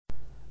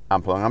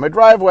I'm pulling on my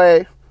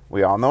driveway.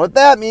 We all know what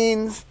that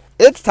means.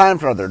 It's time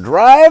for another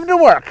drive to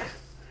work.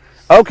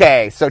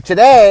 Okay, so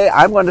today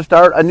I'm going to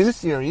start a new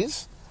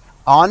series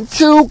on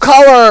two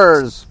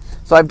colors.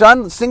 So I've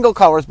done single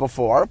colors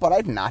before, but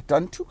I've not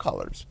done two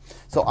colors.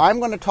 So I'm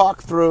going to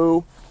talk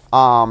through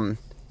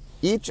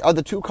each of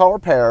the two color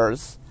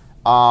pairs.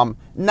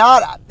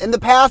 Not in the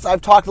past,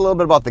 I've talked a little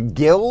bit about the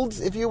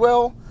guilds, if you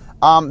will.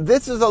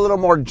 This is a little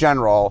more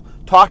general,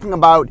 talking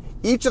about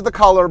each of the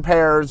color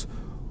pairs,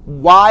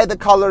 why the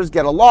colors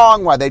get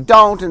along, why they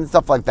don't, and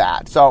stuff like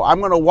that. So I'm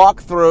going to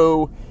walk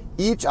through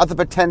each of the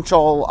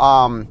potential.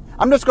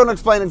 I'm just going to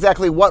explain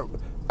exactly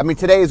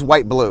today is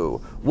white-blue.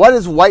 What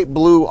is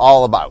white-blue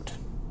all about?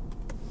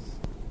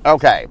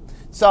 Okay,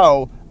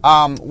 so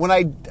when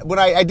I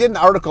did an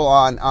article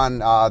on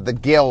the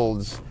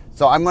guilds,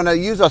 so I'm going to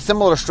use a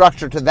similar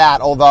structure to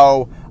that,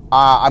 although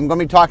I'm going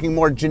to be talking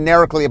more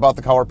generically about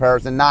the color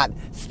pairs and not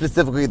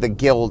specifically the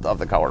guild of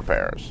the color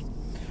pairs.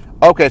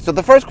 Okay, so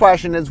the first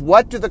question is,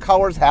 what do the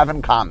colors have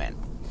in common?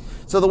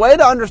 So the way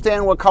to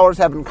understand what colors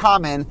have in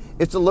common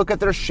is to look at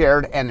their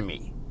shared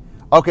enemy.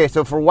 Okay,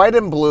 so for white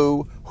and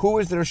blue, who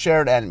is their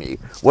shared enemy?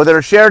 Well,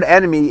 their shared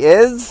enemy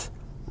is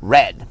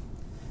red.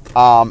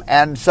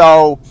 And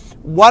so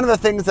one of the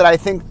things that I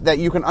think that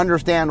you can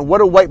understand what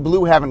do white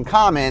blue have in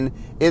common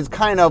is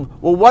kind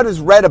of, well, what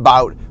is red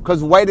about?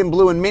 Because white and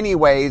blue in many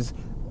ways,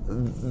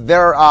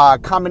 their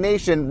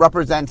combination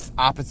represents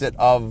opposite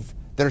of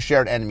their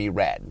shared enemy,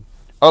 red.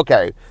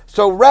 Okay,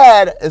 so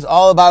red is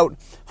all about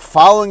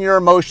following your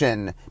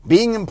emotion,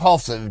 being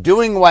impulsive,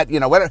 doing what you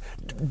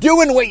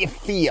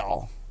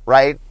feel,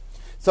 right?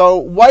 So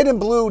white and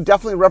blue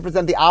definitely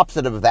represent the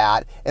opposite of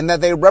that, in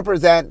that they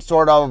represent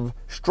sort of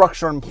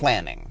structure and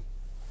planning.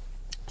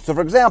 So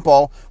for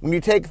example, when you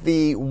take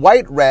the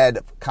white-red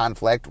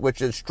conflict,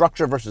 which is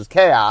structure versus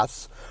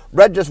chaos,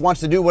 red just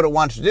wants to do what it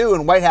wants to do,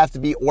 and white has to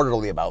be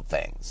orderly about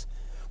things.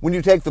 When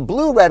you take the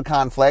blue-red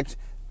conflict,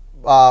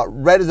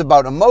 red is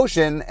about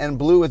emotion and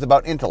blue is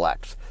about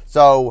intellect.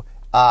 So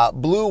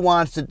blue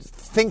wants to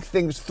think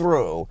things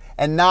through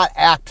and not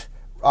act.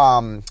 It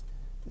wants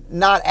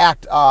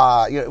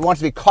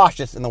to be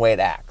cautious in the way it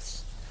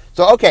acts.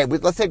 So okay,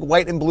 let's take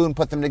white and blue and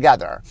put them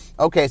together.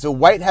 Okay, so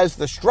white has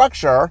the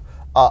structure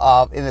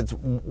in its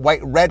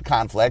white-red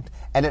conflict,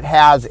 and it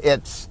has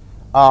its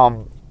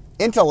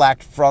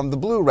intellect from the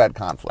blue-red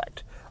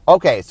conflict.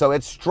 Okay, so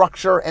it's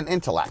structure and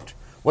intellect.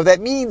 What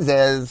that means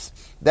is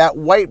that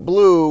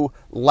white-blue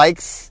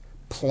likes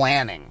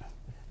planning.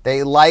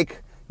 They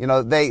like,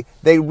 they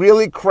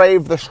really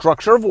crave the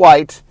structure of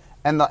white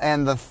and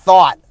the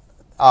thought,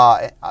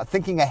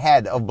 thinking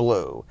ahead of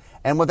blue.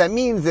 And what that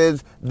means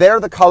is they're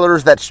the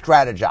colors that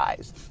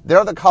strategize.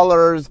 They're the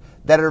colors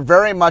that are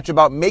very much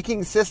about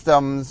making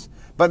systems,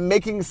 but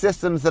making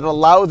systems that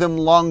allow them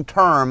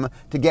long-term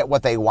to get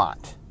what they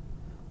want.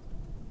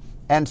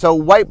 And so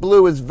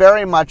white-blue is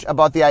very much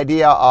about the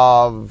idea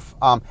of,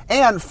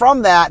 and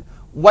from that,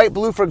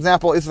 white-blue, for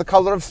example, is the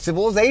color of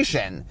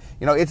civilization.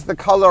 It's the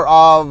color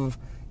of,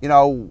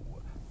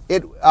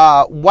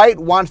 white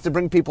wants to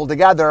bring people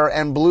together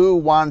and blue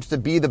wants to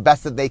be the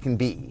best that they can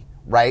be,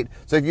 right?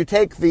 So if you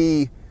take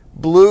the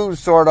blue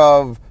sort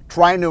of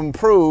trying to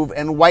improve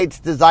and white's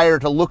desire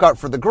to look out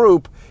for the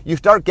group, you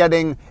start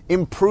getting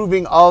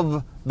improving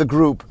of the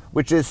group,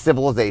 which is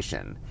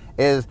civilization.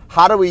 Is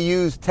how do we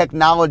use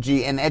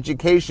technology and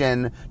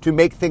education to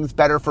make things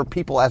better for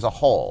people as a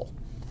whole?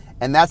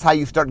 And that's how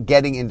you start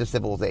getting into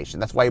civilization.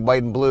 That's why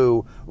white and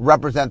blue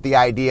represent the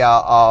idea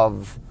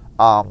of,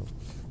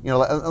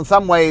 in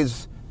some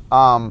ways,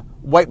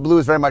 white-blue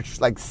is very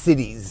much like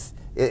cities.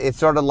 It's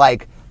sort of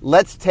like,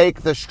 let's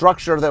take the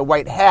structure that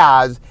white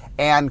has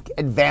and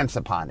advance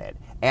upon it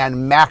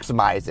and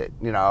maximize it.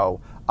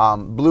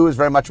 Blue is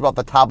very much about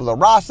the tabula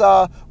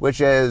rasa,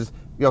 which is,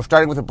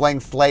 starting with a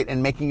blank slate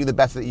and making you the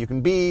best that you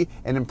can be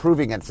and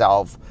improving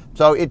itself.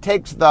 So it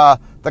takes the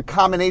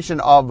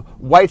combination of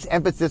white's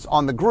emphasis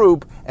on the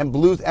group and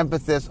blue's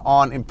emphasis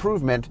on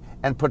improvement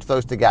and puts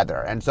those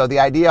together. And so the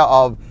idea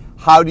of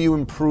how do you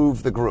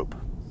improve the group?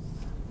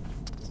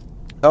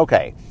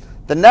 Okay,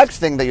 the next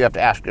thing that you have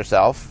to ask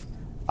yourself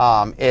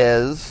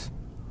is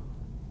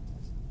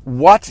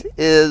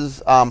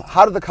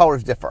how do the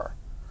colors differ?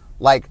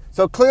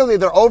 So clearly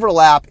their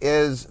overlap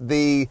is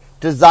the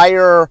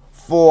desire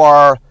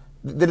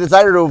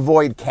to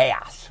avoid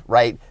chaos,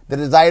 right? The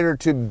desire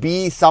to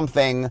be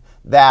something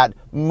that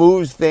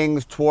moves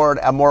things toward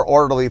a more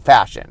orderly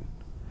fashion.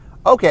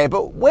 Okay,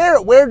 but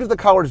where do the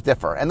colors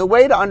differ? And the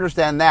way to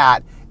understand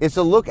that is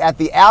to look at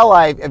the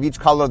ally of each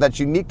color that's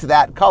unique to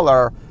that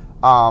color.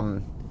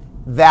 When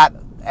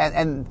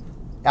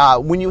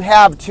you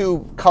have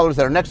two colors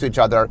that are next to each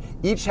other,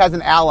 each has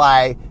an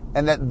ally,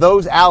 and that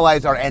those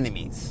allies are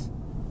enemies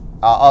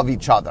of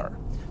each other.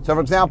 So,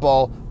 for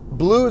example,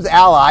 blue's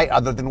ally,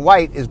 other than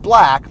white, is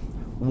black.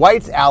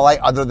 White's ally,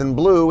 other than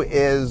blue,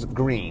 is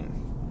green.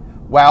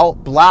 Well,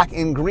 black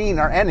and green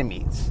are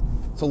enemies.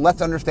 So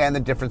let's understand the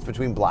difference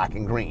between black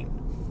and green.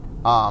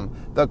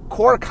 The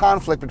core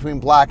conflict between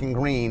black and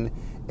green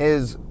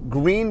is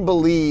green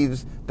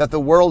believes that the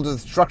world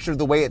is structured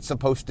the way it's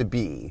supposed to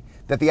be,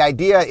 that the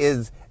idea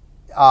is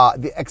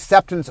the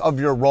acceptance of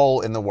your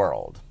role in the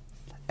world.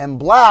 And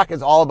black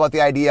is all about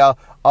the idea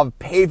of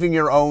paving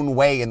your own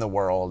way in the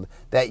world,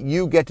 that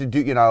you get to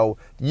do,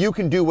 you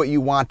can do what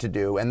you want to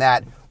do, and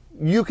that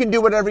you can do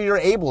whatever you're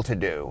able to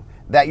do,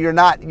 that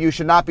you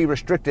should not be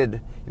restricted.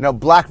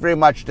 Black very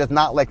much does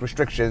not like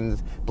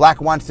restrictions.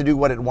 Black wants to do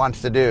what it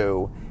wants to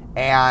do.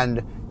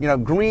 And,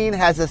 green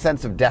has a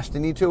sense of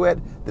destiny to it,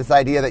 this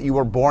idea that you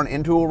were born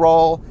into a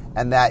role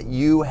and that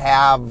you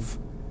have,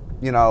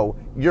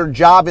 your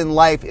job in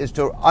life is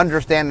to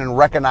understand and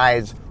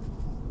recognize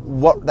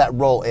what that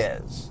role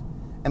is.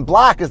 And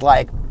black is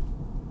like,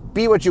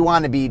 be what you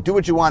want to be, do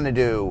what you want to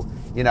do,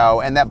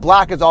 and that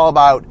black is all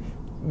about,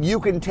 you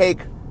can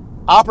take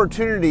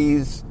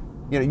opportunities,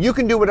 you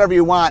can do whatever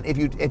you want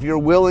if you're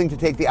willing to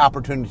take the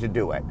opportunity to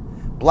do it.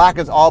 Black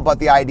is all about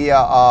the idea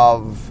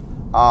of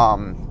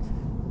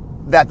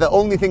that the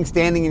only thing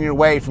standing in your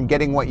way from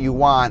getting what you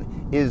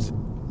want is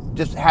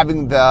just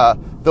having the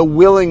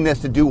willingness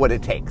to do what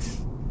it takes.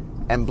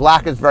 And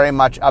black is very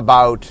much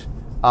about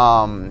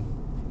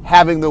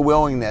having the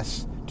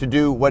willingness to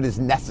do what is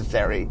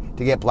necessary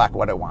to get black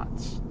what it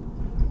wants.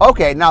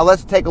 Okay, now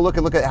let's take a look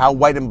at how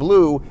white and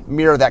blue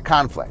mirror that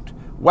conflict.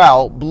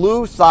 Well,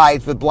 blue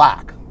sides with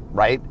black,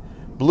 right?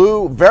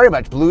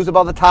 Blue's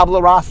about the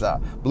tabula rasa.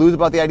 Blue's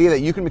about the idea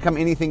that you can become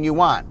anything you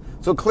want.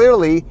 So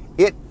clearly,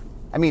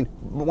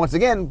 once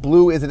again,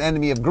 blue is an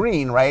enemy of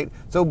green, right?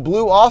 So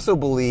blue also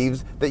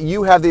believes that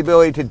you have the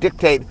ability to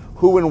dictate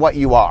who and what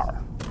you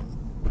are.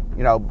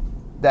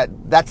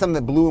 That's something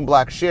that blue and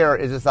black share,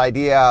 is this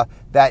idea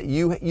that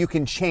you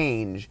can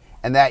change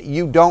and that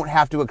you don't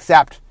have to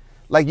accept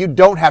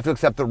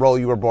the role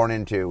you were born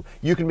into.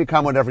 You can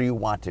become whatever you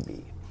want to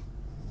be.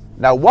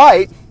 Now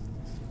white,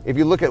 if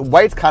you look at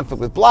white's conflict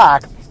with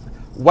black,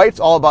 white's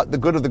all about the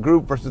good of the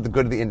group versus the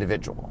good of the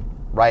individual,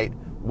 right?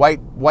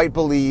 White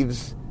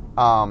believes,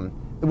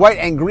 white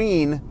and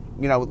green,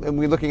 and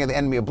we're looking at the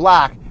enemy of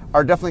black,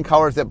 are definitely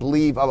colors that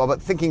believe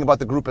about thinking about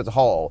the group as a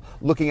whole,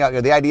 looking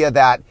at the idea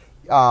that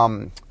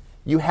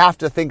you have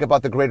to think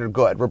about the greater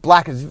good, where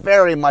black is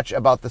very much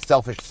about the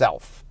selfish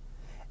self.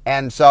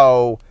 And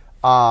so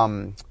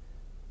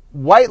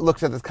white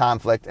looks at this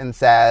conflict and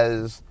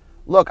says,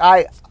 look,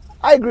 I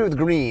agree with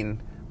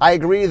green. I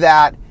agree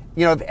that,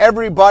 if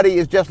everybody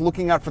is just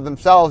looking out for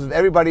themselves, if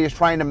everybody is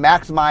trying to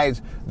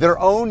maximize their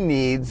own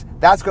needs,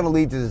 that's going to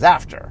lead to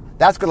disaster.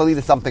 That's going to lead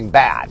to something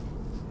bad.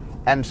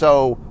 And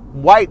so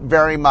white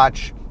very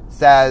much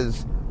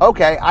says,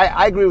 okay,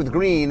 I agree with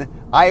green.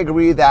 I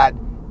agree that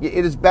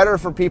it is better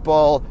for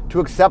people to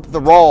accept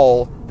the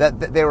role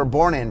that they were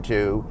born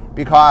into,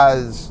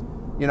 because,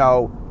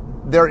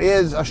 there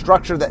is a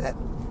structure that,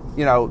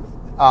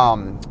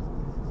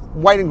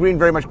 white and green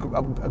very much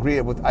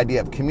agree with the idea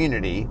of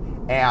community.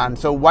 And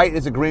so white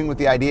is agreeing with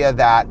the idea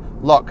that,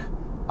 look,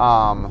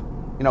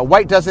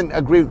 white doesn't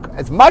agree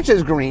as much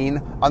as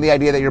green on the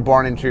idea that you're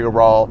born into your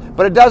role,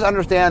 but it does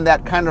understand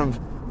that kind of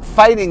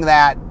fighting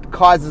that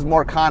causes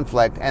more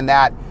conflict, and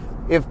that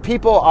if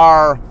people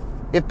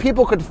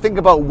could think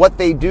about what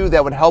they do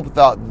that would help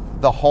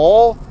the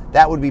whole,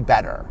 that would be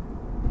better.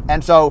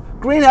 And so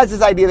green has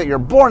this idea that you're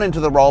born into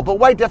the role, but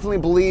white definitely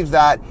believes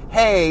that,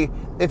 hey,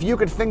 if you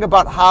could think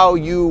about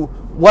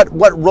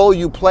what role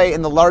you play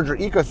in the larger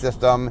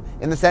ecosystem,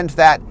 in the sense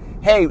that,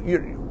 hey,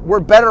 we're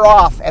better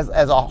off as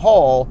a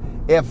whole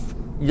if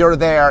you're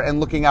there and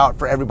looking out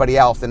for everybody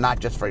else and not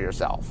just for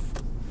yourself.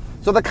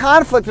 So the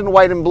conflict in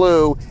white and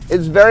blue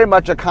is very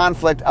much a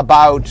conflict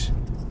about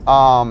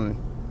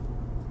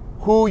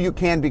who you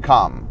can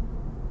become.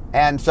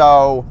 And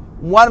so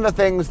one of the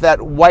things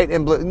that white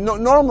and blue,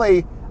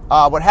 normally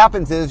what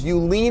happens is you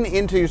lean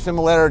into your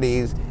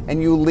similarities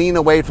and you lean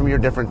away from your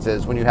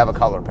differences when you have a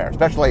color pair,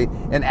 especially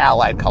an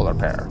allied color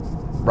pair,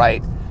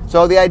 right?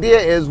 So the idea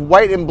is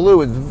white and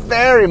blue is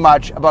very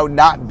much about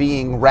not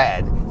being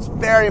red. It's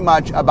very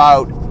much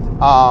about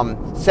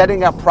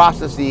setting up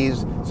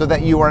processes so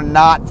that you are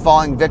not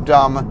falling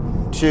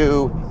victim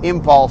to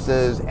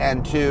impulses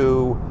and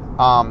to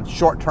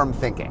short-term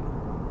thinking.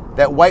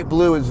 That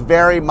white-blue is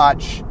very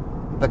much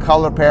the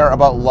color pair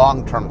about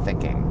long-term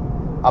thinking,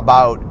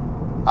 about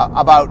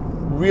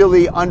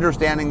really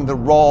understanding the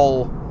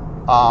role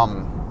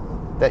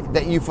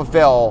that you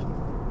fulfill.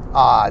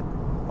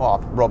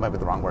 Role might be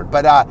the wrong word,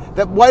 but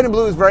that white and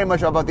blue is very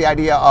much about the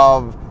idea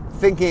of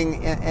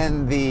thinking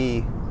in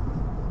the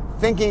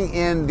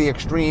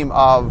extreme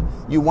of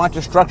you want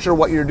to structure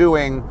what you're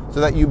doing so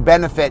that you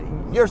benefit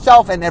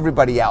yourself and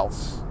everybody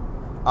else.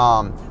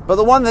 But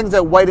the one of the things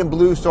that white and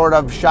blue sort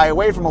of shy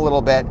away from a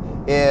little bit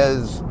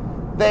is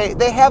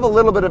they have a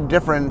little bit of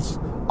difference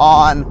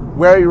on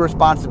where your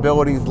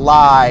responsibilities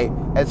lie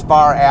as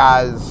far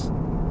as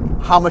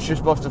how much you're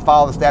supposed to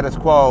follow the status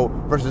quo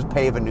versus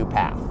pave a new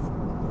path.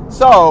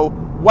 So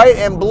white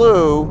and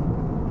blue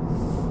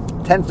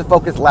tends to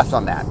focus less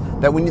on that.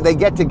 That when they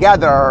get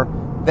together,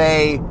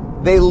 they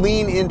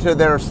lean into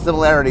their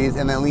similarities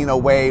and they lean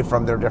away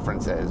from their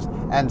differences.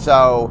 And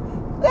so,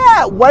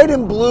 white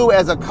and blue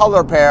as a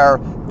color pair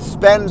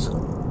spends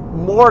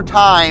more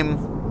time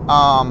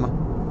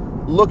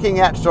looking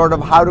at sort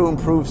of how to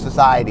improve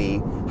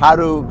society, how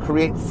to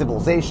create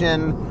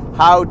civilization,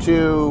 how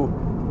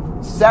to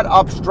set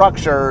up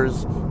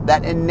structures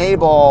that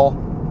enable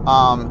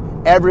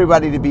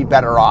everybody to be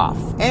better off.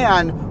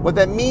 And what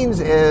that means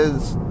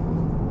is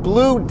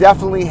blue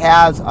definitely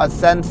has a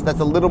sense that's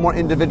a little more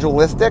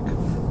individualistic,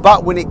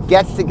 but when it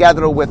gets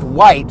together with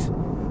white,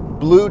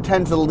 blue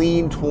tends to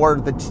lean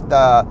toward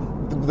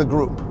the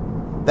group.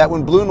 That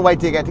when blue and white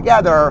get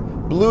together,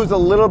 blue's a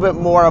little bit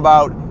more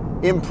about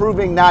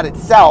improving not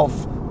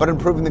itself, but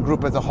improving the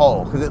group as a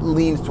whole, because it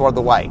leans toward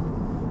the white.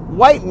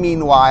 White,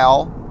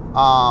 meanwhile,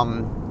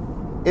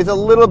 is a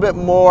little bit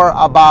more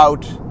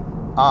about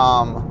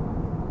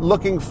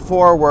looking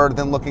forward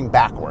than looking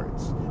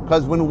backwards.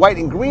 Because when white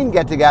and green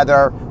get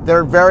together,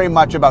 they're very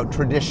much about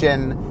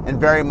tradition and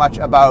very much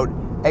about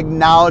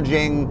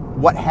acknowledging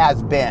what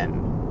has been.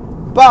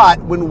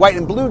 But when white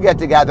and blue get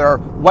together,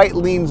 white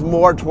leans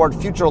more toward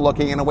future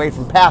looking and away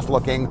from past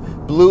looking.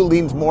 Blue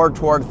leans more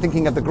toward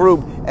thinking of the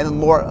group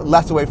and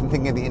less away from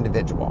thinking of the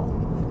individual.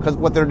 Because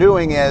what they're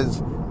doing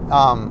is,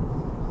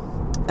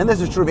 and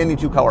this is true of any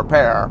two-color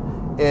pair,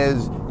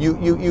 is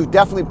you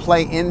definitely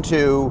play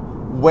into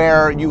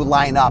where you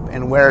line up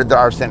and where there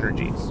are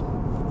synergies.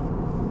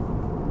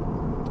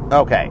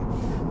 Okay,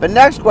 the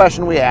next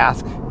question we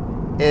ask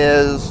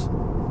is,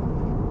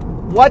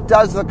 what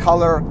does the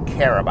color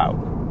care about?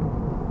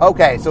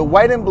 Okay, so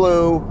white and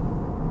blue,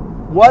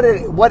 what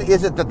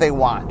is it that they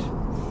want?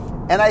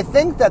 And I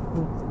think that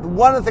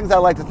one of the things I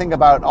like to think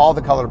about all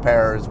the color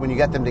pairs, when you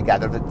get them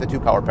together, the two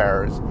color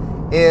pairs,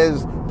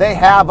 is they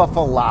have a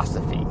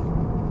philosophy.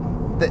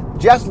 That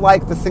just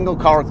like the single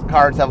color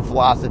cards have a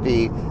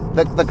philosophy,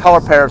 the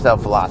color pairs have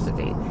a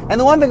philosophy. And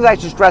the one thing that I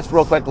should stress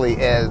real quickly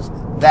is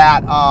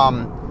that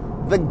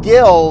the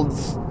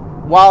guilds,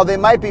 while they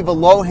might be the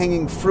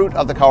low-hanging fruit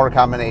of the color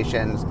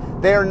combinations,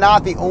 they are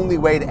not the only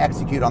way to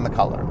execute on the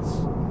colors.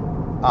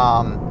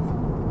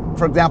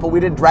 For example, we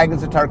did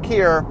Dragons of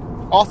Tarkir,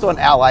 also an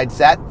allied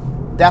set.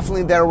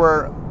 Definitely there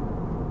were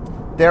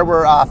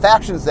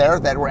factions there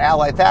that were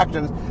allied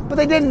factions, but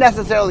they didn't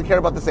necessarily care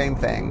about the same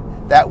thing.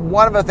 That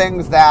one of the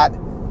things that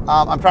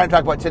I'm trying to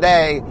talk about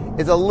today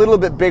is a little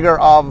bit bigger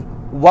of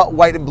what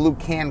white and blue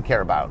can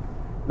care about.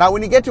 Now,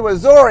 when you get to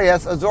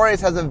Azorius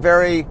has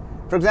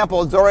for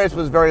example, Azorius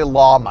was very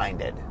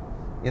law-minded.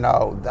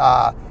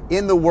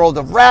 In the world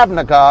of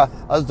Ravnica,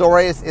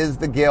 Azorius is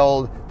the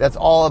guild that's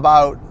all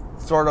about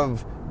sort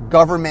of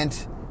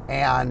government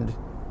and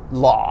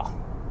law.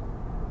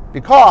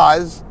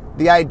 Because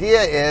the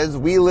idea is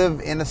we live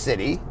in a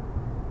city,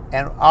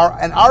 and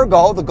our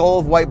goal, the goal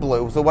of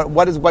white-blue, so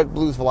what is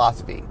white-blue's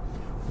philosophy?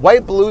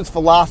 White-blue's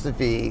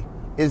philosophy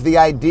is the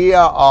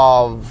idea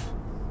of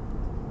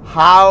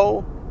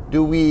how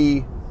do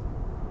we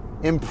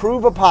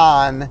improve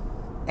upon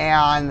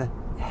and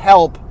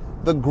help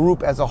the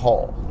group as a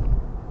whole.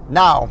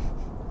 Now,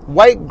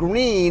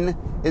 white-green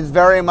is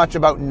very much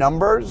about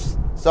numbers.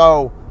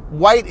 So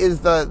white is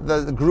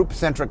the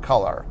group-centric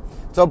color.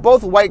 So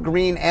both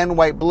white-green and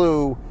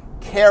white-blue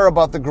care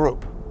about the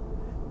group.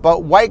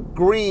 But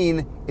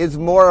white-green is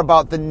more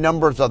about the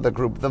numbers of the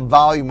group, the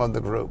volume of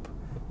the group.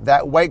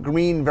 That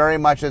white-green very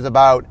much is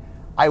about,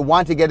 I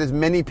want to get as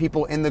many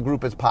people in the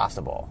group as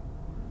possible.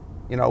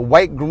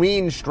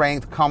 White-green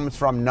strength comes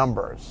from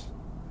numbers.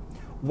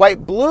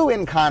 White-blue,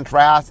 in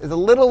contrast, is a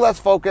little less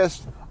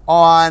focused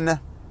on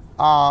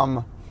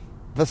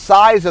the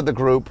size of the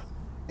group.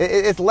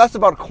 It's less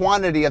about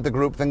quantity of the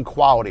group than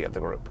quality of the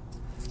group.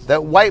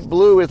 That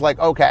white-blue is like,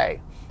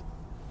 okay,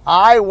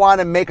 I want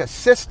to make a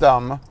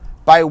system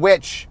by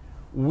which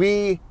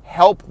we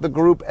help the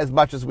group as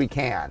much as we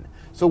can.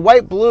 So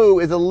white-blue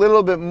is a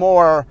little bit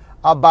more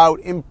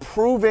about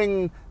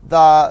improving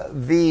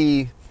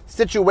the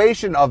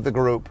situation of the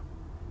group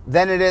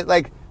than it is,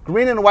 like,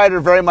 green and white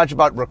are very much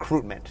about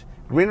recruitment.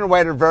 Green and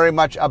white are very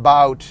much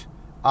about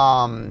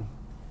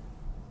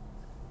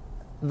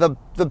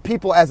the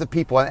people as a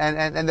people,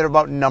 and they're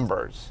about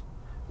numbers.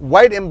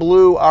 White and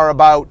blue are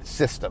about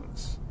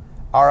systems,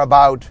 are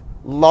about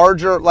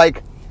larger,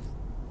 like,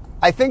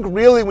 I think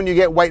really when you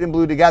get white and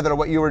blue together,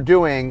 what you are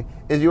doing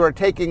is you are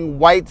taking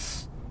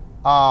white's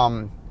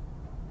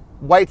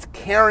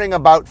caring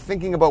about,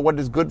 thinking about what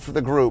is good for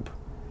the group,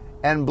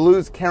 and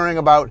blue's caring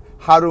about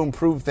how to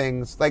improve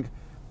things. Like,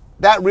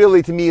 that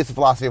really, to me, is the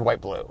philosophy of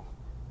white-blue,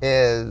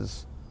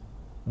 is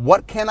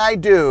what can I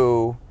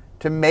do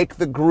to make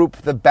the group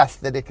the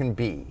best that it can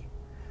be?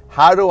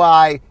 How do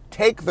I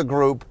take the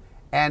group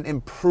and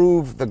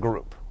improve the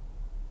group?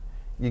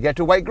 You get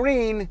to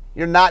white-green,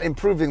 you're not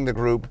improving the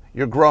group,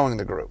 you're growing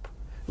the group.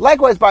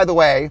 Likewise, by the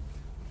way,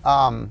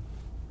 when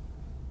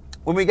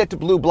we get to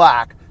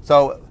blue-black,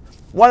 so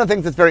one of the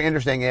things that's very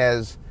interesting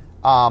is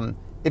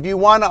if you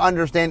want to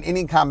understand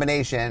any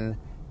combination,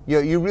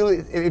 you really,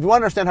 if you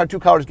want to understand how two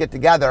colors get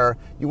together,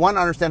 you want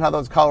to understand how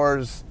those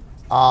colors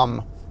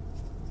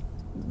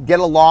get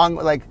along.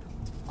 Like,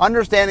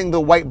 understanding the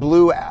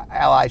white-blue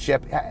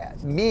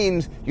allyship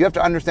means you have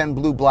to understand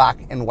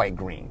blue-black and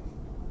white-green.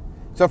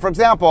 So, for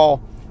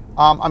example,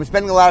 I'm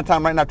spending a lot of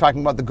time right now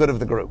talking about the good of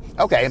the group.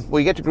 Okay, well,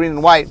 you get to green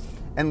and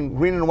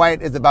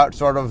white is about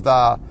sort of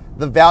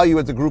the value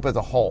of the group as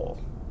a whole.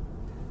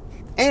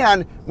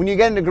 And when you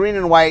get into green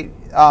and white,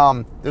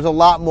 there's a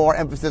lot more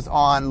emphasis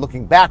on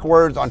looking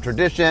backwards, on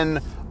tradition,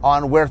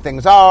 on where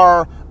things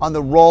are, on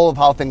the role of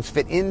how things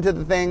fit into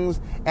the things,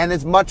 and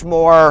it's much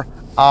more,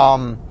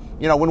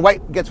 when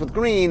white gets with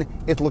green,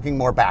 it's looking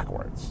more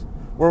backwards.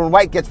 Where when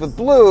white gets with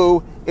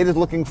blue, it is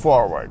looking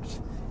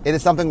forwards. It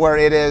is something where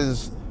it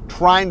is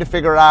trying to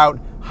figure out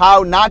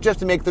how not just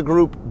to make the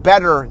group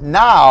better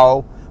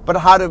now, but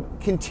how to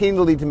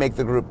continually to make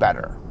the group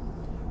better.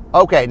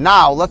 Okay,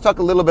 now let's talk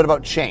a little bit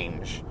about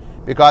change,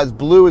 because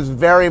blue is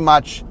very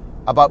much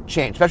about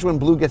change, especially when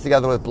blue gets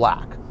together with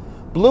black.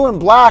 Blue and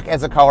black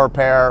as a color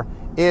pair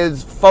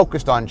is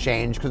focused on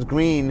change because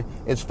green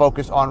is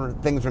focused on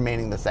things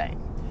remaining the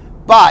same.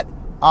 But,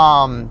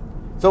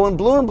 so when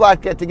blue and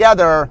black get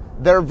together,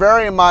 they're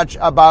very much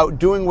about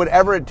doing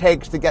whatever it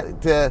takes to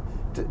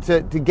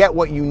get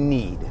what you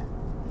need.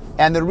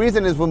 And the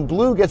reason is when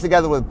blue gets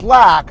together with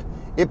black,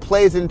 it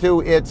plays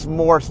into its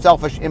more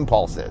selfish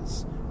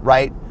impulses,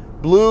 right?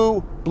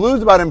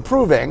 Blue's about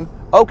improving.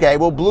 Okay,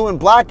 well, blue and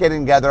black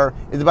getting together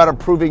is about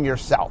improving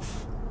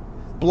yourself.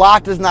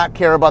 Black does not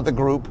care about the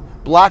group.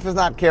 Black does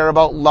not care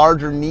about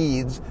larger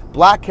needs.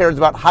 Black cares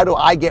about how do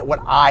I get what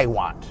I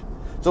want.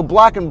 So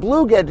black and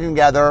blue getting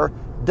together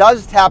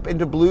does tap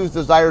into blue's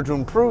desire to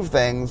improve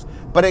things,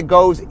 but it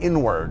goes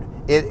inward.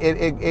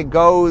 It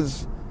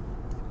goes,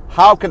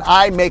 how can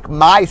I make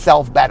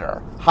myself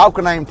better? How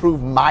can I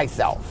improve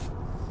myself?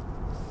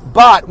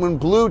 But when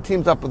blue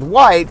teams up with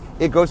white,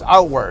 it goes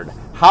outward.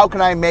 How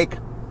can I make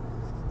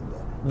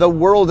the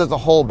world as a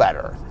whole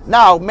better?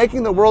 Now,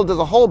 making the world as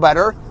a whole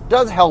better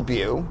does help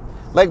you.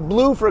 Like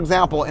blue, for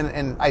example,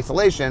 in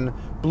isolation,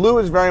 blue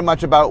is very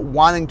much about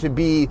wanting to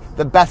be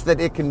the best that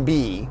it can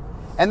be.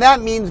 And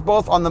that means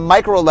both on the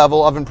micro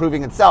level of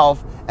improving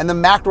itself and the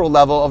macro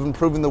level of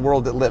improving the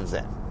world it lives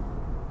in.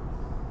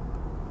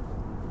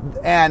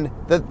 And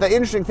the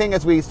interesting thing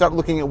as we start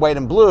looking at white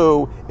and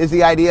blue is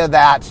the idea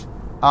that,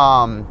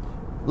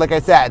 like I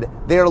said,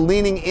 they are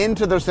leaning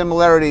into their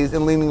similarities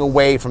and leaning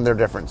away from their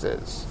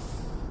differences.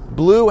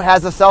 Blue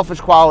has a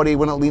selfish quality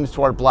when it leans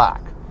toward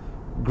black.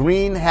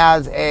 Green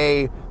has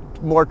a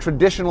more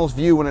traditional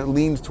view when it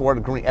leans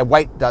toward green.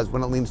 White does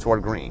when it leans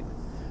toward green.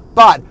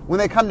 But when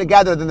they come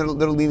together, then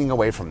they're leaning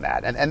away from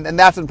that. And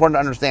that's important to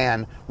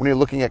understand when you're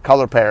looking at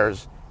color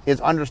pairs,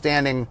 is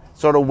understanding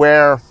sort of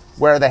where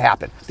they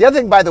happen. The other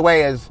thing, by the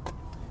way, is,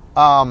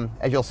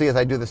 as you'll see as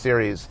I do the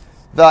series,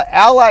 the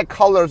ally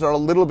colors are a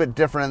little bit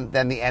different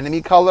than the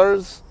enemy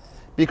colors,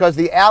 because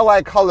the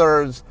ally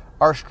colors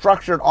are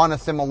structured on a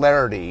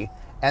similarity,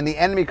 and the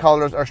enemy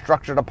colors are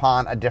structured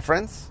upon a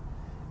difference.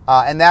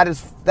 And that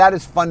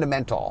is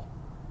fundamental.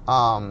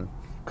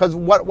 Because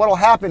what will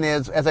happen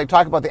is, as I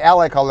talk about the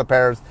ally color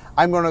pairs,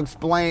 I'm going to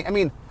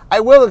explain, I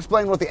will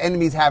explain what the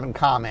enemies have in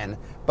common,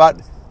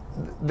 but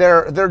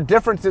their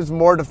differences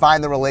more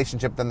define the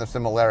relationship than their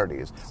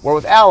similarities. Where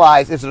with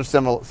allies, it's their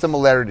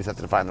similarities that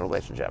define the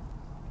relationship.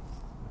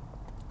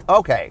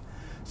 Okay,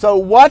 so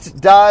what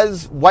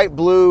does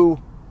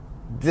white-blue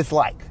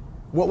dislike?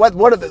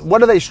 What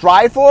do they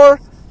strive for?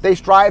 They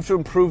strive to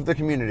improve the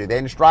community.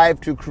 They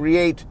strive to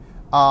create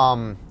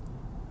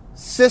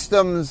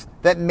systems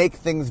that make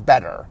things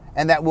better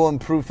and that will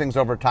improve things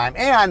over time,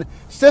 and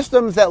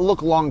systems that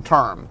look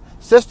long-term,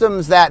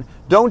 systems that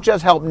don't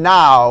just help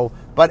now,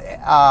 but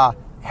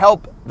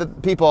help the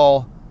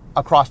people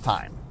across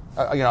time,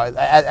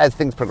 as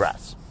things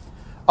progress.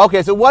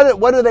 Okay, so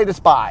what do they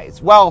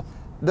despise? Well,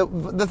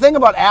 the thing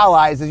about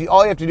allies is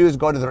all you have to do is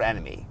go to their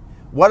enemy.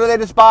 What do they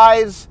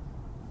despise?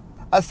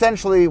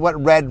 Essentially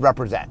what red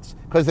represents,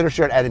 because their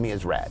shared enemy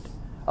is red.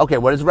 Okay,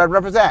 what does red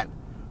represent?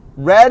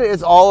 Red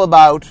is all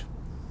about,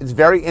 it's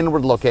very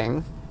inward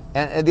looking,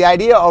 and the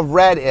idea of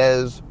red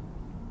is,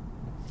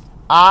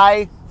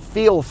 I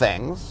feel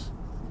things,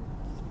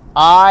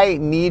 I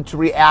need to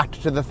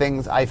react to the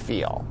things I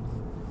feel.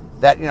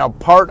 That,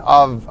 part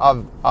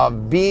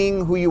of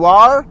being who you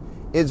are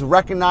is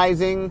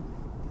recognizing,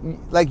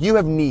 like, you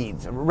have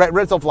needs.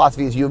 Red Soul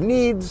philosophy is you have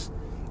needs,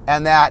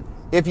 and that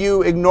if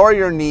you ignore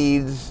your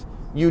needs,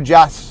 you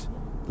just,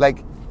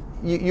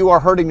 you are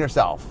hurting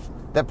yourself.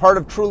 That part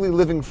of truly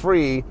living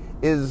free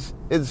is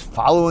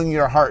following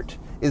your heart,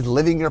 is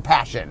living your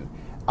passion.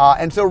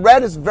 And so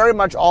red is very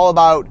much all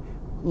about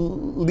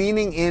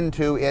leaning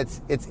into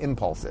its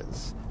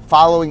impulses,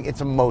 following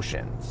its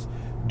emotions,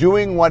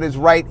 doing what is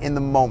right in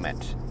the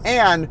moment.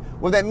 And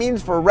what that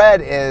means for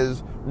red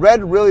is,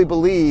 red really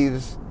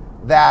believes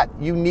that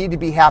you need to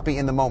be happy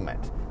in the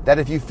moment. That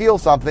if you feel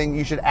something,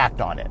 you should act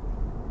on it.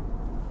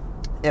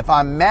 If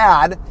I'm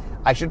mad,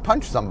 I should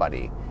punch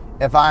somebody.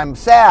 If I'm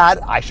sad,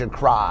 I should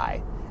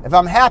cry. If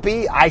I'm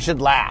happy, I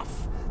should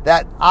laugh.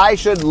 That I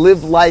should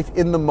live life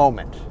in the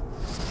moment.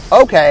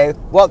 Okay,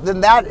 well then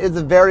that is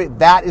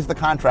the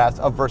contrast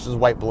of versus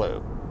white-blue.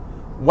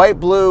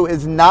 White-blue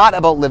is not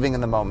about living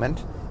in the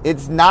moment.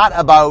 It's not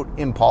about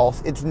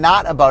impulse. It's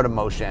not about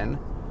emotion.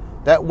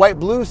 That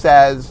white-blue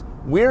says,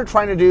 We're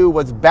trying to do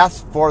what's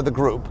best for the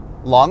group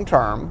long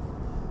term.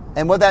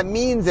 And what that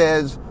means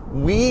is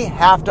we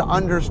have to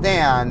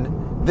understand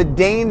the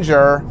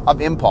danger of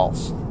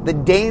impulse, the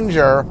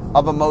danger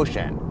of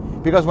emotion.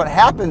 Because what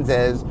happens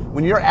is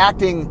when you're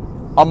acting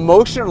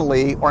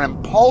emotionally or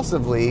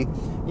impulsively,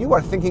 you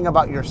are thinking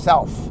about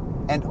yourself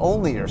and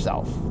only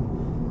yourself.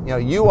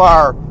 You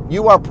are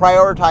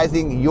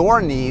prioritizing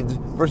your needs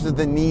versus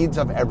the needs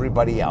of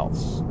everybody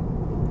else.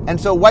 And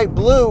so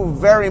white-blue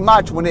very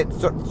much, when it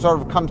sort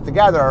of comes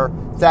together,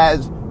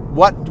 says,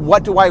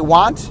 what do I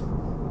want?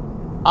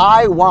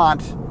 I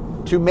want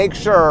to make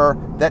sure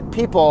that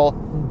people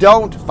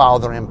don't follow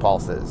their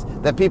impulses,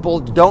 that people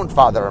don't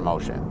follow their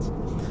emotions.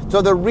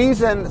 So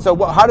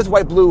what does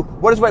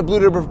white-blue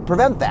do to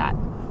prevent that?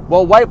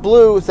 Well,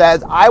 white-blue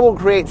says, I will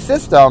create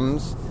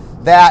systems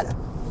that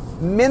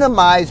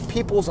minimize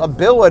people's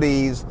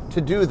abilities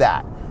to do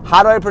that.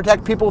 How do I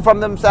protect people from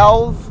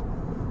themselves?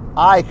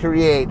 I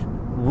create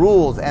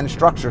rules and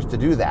structures to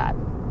do that.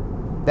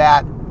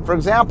 That, for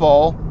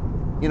example,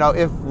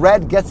 if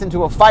red gets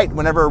into a fight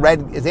whenever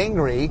red is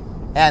angry,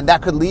 and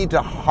that could lead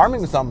to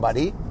harming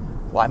somebody,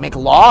 well, I make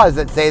laws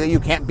that say that you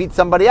can't beat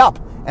somebody up.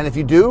 And if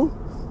you do,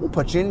 we'll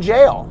put you in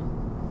jail.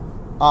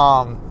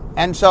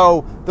 And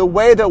so the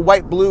way that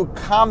white-blue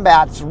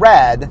combats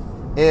red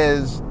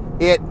is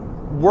it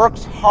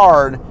works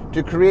hard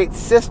to create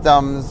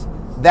systems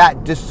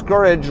that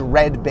discourage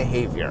red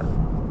behavior.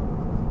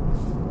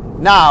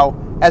 Now,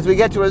 as we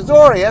get to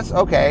Azorius,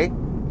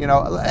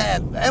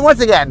 and once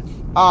again,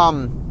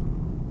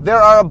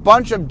 there are a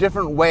bunch of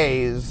different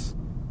ways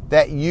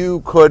that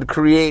you could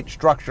create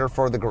structure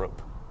for the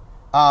group.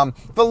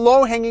 The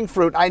low-hanging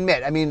fruit, I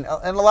admit, in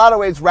a lot of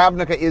ways,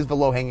 Ravnica is the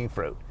low-hanging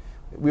fruit.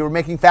 We were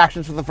making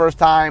factions for the first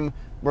time.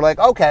 We're like,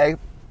 okay.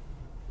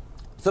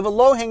 So the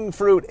low-hanging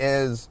fruit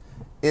is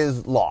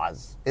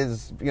laws,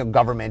 is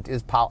government,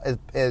 is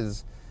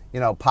politics.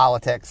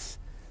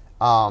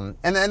 And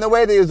then the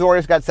way the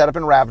Azorius got set up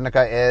in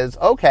Ravnica is,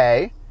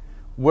 okay,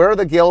 we're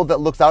the guild that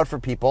looks out for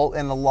people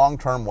in a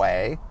long-term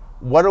way.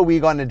 What are we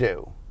going to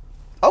do?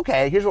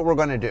 Okay, here's what we're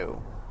going to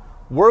do.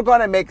 We're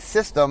going to make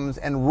systems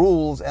and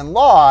rules and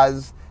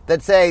laws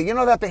that say,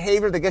 that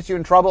behavior that gets you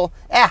in trouble,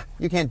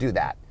 you can't do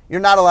that. You're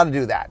not allowed to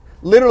do that.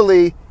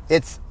 Literally,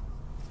 it's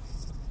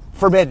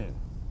forbidden.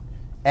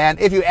 And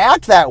if you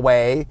act that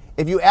way,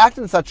 if you act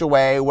in such a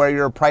way where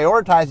you're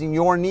prioritizing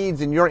your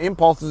needs and your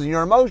impulses and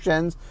your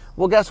emotions,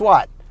 well, guess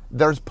what?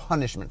 There's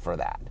punishment for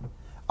that.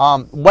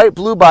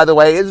 White-blue, by the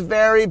way, is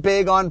very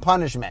big on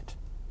punishment.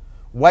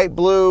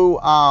 White-blue,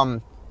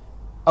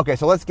 okay,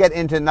 so let's get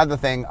into another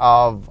thing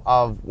of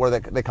where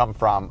they come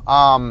from.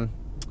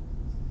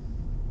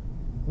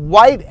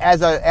 White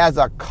as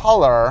a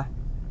color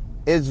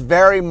is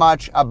very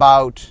much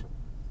about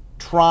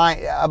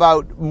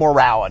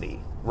morality,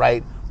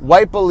 right?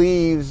 White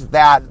believes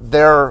that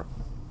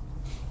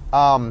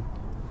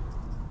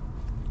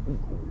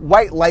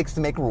White likes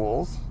to make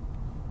rules.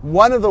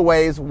 One of the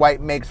ways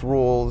White makes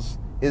rules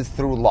is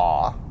through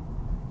law.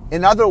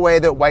 Another way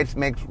that White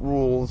makes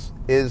rules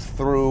is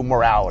through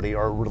morality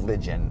or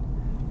religion.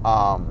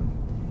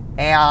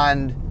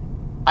 And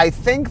I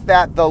think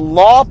that the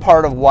law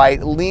part of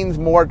White leans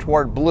more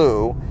toward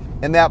blue,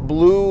 and that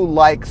blue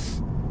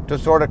likes to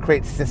sort of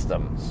create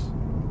systems.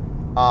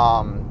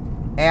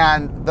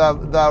 And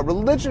the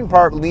religion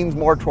part leans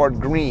more toward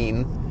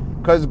green,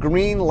 because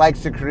green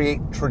likes to create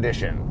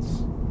traditions.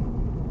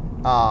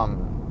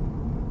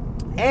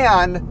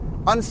 And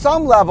on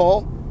some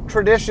level,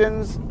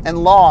 traditions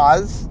and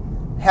laws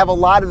have a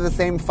lot of the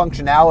same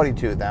functionality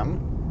to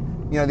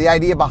them. The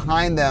idea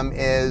behind them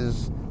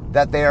is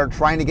that they are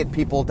trying to get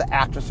people to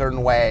act a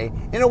certain way,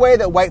 in a way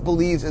that White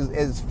believes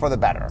is for the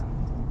better.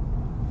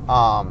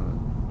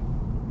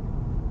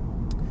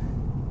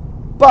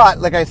 But,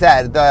 like I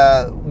said,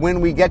 when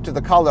we get to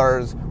the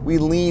colors, we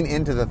lean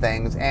into the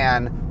things,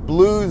 and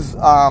blue's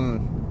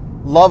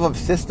love of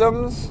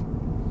systems,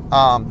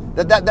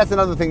 that's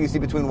another thing you see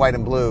between White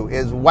and blue,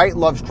 is White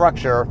loves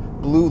structure,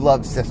 blue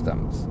loves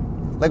systems.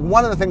 Like,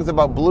 one of the things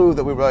about blue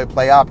that we really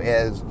play up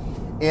is,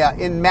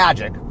 in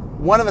Magic,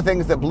 one of the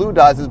things that blue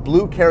does is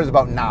blue cares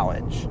about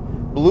knowledge.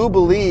 Blue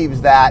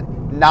believes that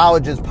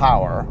knowledge is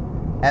power,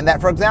 and that,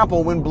 for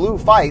example, when blue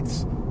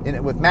fights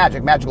with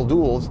magical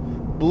duels,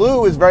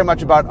 blue is very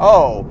much about,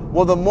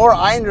 the more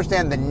I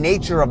understand the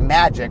nature of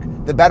magic,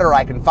 the better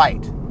I can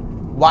fight.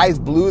 Why is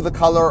blue the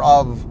color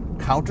of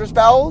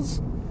counterspells?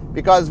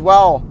 Because,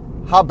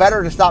 how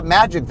better to stop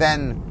magic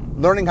than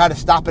learning how to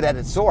stop it at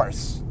its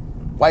source?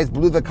 Why is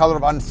blue the color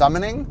of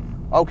unsummoning?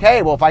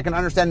 Okay, if I can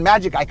understand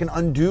magic, I can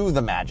undo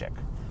the magic.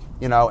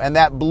 And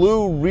that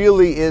blue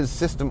really is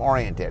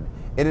system-oriented.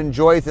 It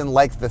enjoys and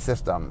likes the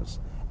systems.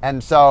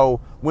 And so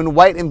when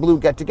White and blue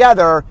get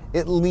together,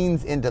 it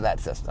leans into that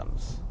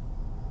systems.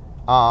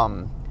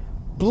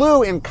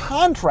 Blue, in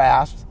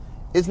contrast,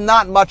 is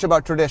not much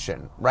about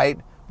tradition, right?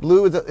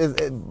 Blue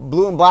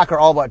blue and black are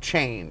all about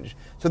change.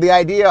 So the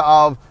idea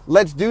of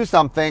let's do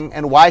something,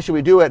 and why should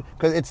we do it?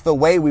 Because it's the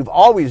way we've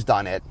always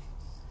done it.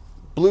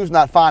 Blue's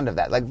not fond of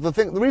that. Like the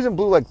reason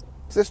blue likes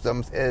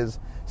systems is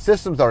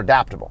systems are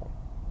adaptable.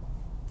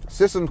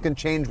 Systems can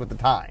change with the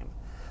time.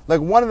 Like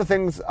one of the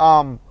things,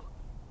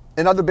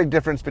 another big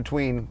difference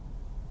between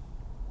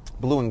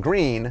blue and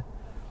green,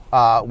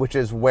 which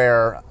is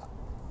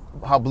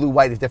how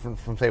blue-white is different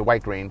from, say,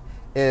 white-green,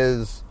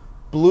 is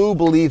blue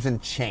believes in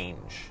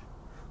change.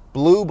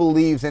 Blue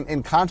believes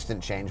in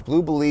constant change.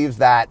 Blue believes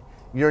that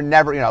you're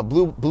never,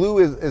 blue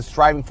is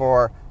striving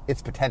for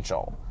its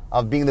potential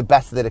of being the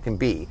best that it can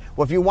be.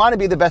 Well, if you want to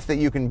be the best that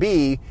you can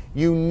be,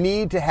 you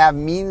need to have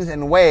means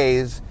and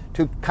ways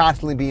to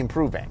constantly be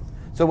improving.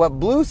 So what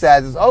blue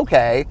says is,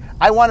 okay,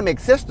 I want to make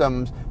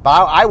systems, but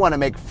I want to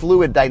make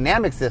fluid,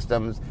 dynamic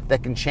systems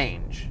that can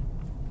change.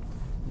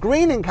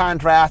 Green, in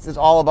contrast, is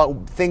all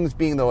about things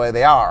being the way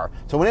they are.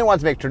 So when it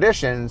wants to make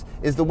traditions,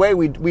 is the way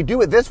we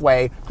do it this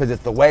way because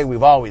it's the way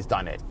we've always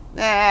done it.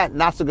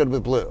 Not so good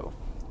with blue.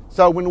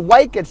 So when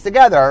white gets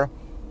together,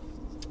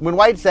 when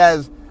white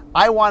says,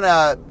 I want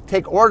to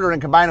take order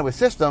and combine it with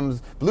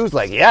systems, blue's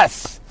like,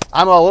 yes,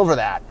 I'm all over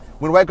that.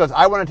 When white goes,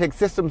 I want to take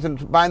systems and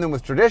combine them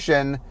with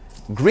tradition,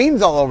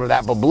 green's all over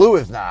that, but blue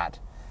is not.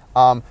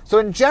 So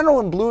in general,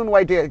 when blue and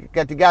white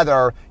get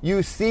together,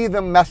 you see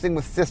them messing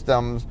with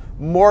systems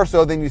more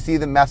so than you see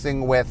them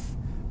messing with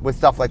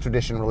stuff like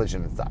tradition,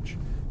 religion, and such.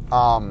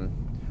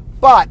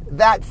 But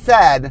that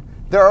said,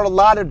 there are a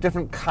lot of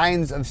different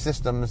kinds of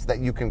systems that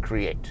you can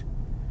create.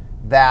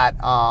 That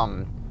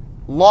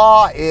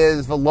law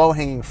is the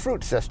low-hanging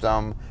fruit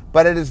system,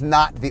 but it is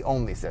not the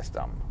only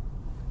system.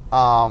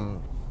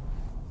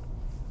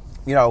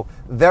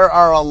 There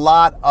are a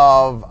lot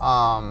of...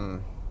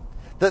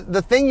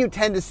 The thing you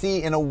tend to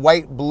see in a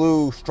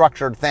white-blue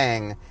structured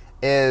thing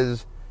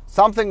is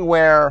something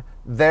where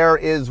there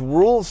is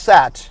rules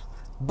set,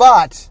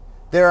 but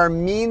there are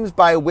means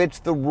by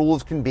which the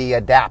rules can be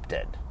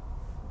adapted.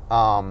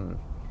 For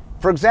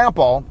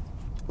example,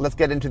 let's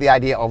get into the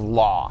idea of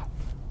law.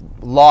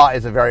 Law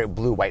is a very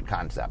blue-white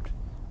concept.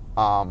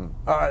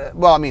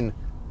 Law in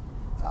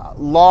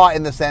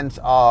the sense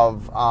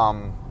of,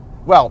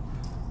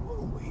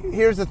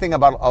 here's the thing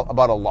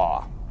about a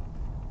law.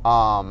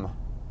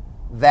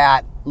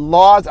 That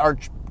laws are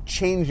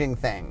changing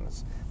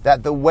things.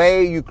 That the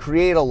way you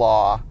create a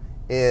law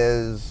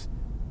is...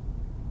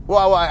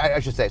 I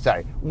should say,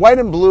 sorry. White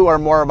and blue are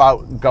more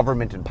about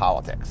government and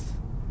politics.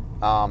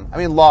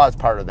 Law is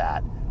part of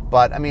that.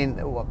 But,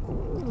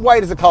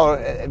 white as a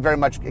color very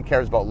much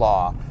cares about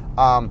law.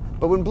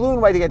 But when blue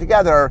and white get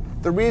together,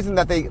 the reason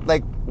that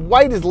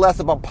white is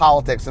less about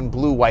politics and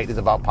blue-white is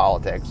about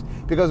politics.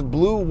 Because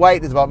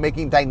blue-white is about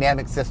making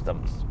dynamic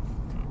systems.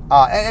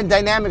 And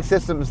dynamic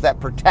systems that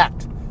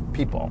protect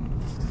people.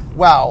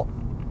 Well,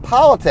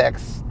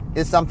 politics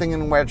is something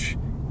in which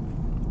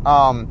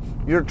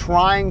you're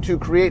trying to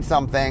create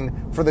something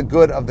for the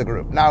good of the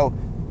group. Now,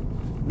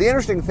 the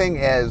interesting thing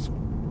is,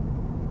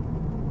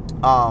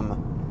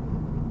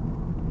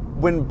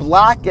 when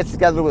black gets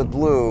together with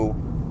blue,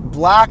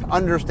 black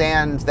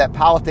understands that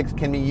politics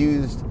can be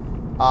used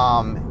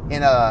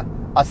in a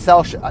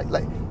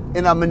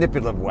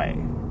manipulative way.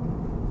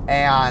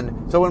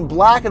 And so when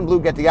black and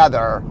blue get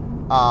together,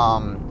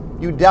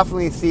 you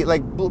definitely see,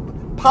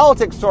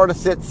 politics sort of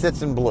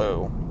sits in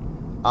blue.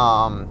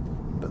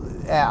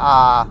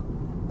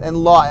 And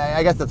law,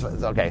 I guess that's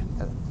okay.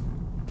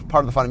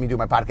 Part of the fun of me doing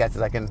my podcast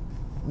is I can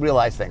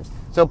realize things.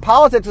 So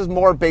politics is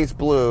more base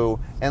blue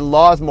and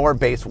law is more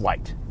base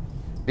white.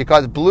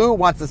 Because blue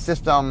wants a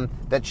system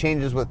that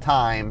changes with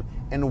time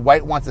and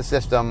white wants a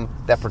system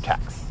that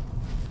protects.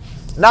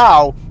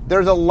 Now,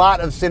 there's a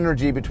lot of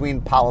synergy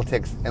between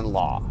politics and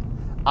law.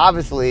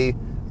 Obviously,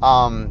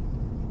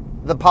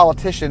 the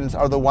politicians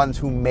are the ones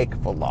who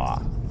make the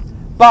law.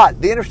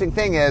 But the interesting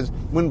thing is,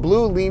 when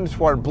blue leans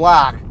toward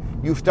black,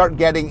 you start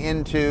getting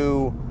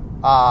into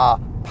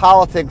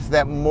politics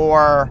that a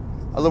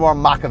little more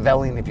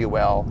Machiavellian, if you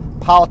will.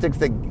 Politics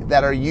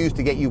that are used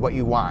to get you what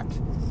you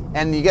want.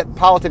 And you get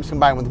politics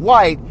combined with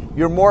white,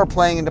 you're more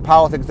playing into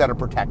politics that are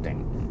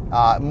protecting.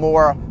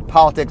 More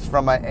politics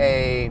from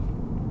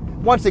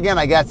once again,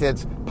 I guess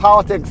it's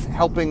politics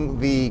helping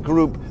the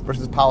group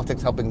versus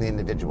politics helping the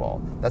individual.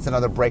 That's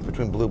another break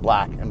between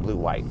blue-black and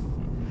blue-white.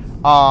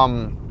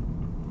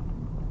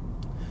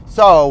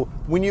 So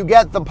when you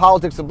get the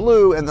politics of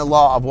blue and the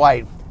law of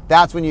white,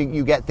 that's when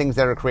you get things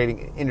that are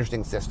creating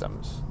interesting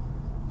systems.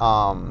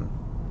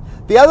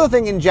 The other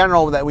thing in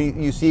general that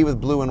you see with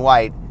blue and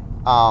white,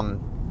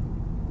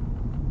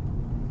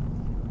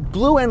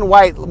 blue and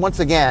white, once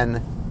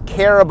again,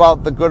 care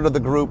about the good of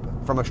the group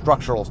from a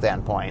structural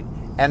standpoint.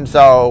 And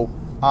so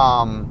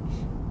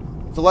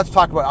let's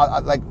talk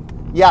about,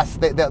 yes,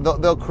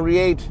 they'll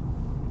create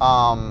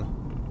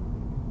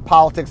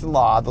politics and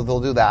law, they'll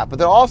do that, but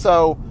they're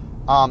also,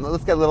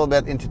 let's get a little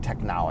bit into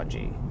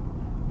technology.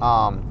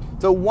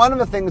 So one of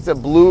the things that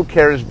blue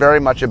cares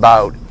very much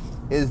about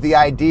is the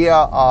idea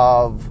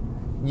of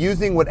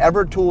using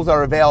whatever tools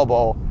are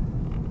available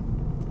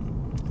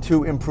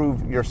to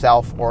improve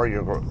yourself or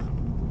your group.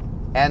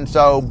 And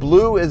so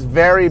blue is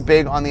very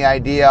big on the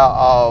idea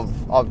of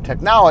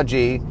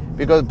technology,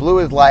 because blue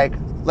is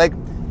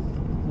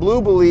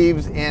blue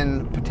believes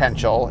in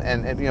potential,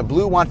 and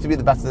blue wants to be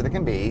the best that it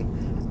can be,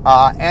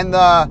 and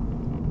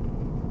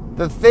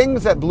the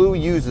things that blue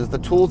uses, the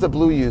tools that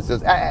blue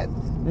uses,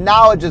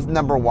 knowledge is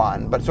number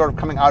one, but sort of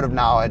coming out of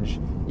knowledge,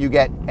 you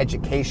get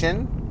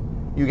education,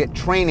 you get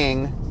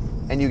training,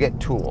 and you get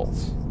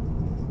tools.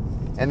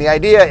 And the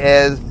idea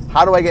is,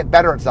 how do I get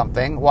better at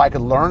something? Well, I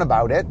could learn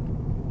about it,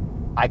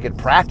 I could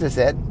practice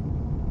it,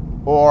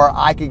 or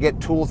I could get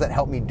tools that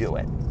help me do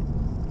it.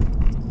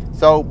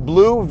 So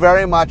blue,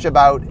 very much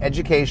about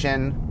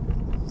education,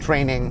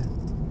 training,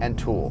 and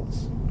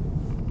tools.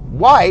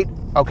 White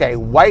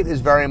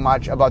is very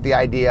much about the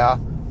idea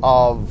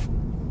of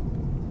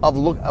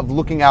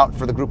looking out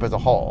for the group as a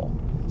whole.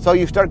 So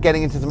you start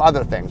getting into some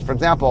other things. For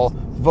example,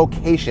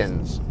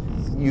 vocations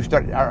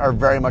are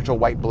very much a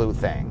white-blue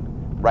thing,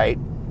 right?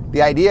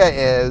 The idea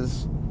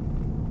is,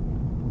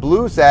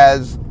 blue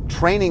says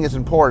training is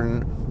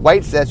important,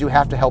 white says you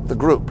have to help the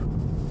group.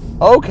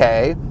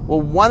 Okay, well,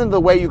 one of the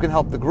ways you can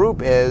help the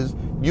group is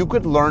you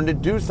could learn to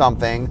do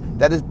something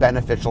that is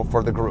beneficial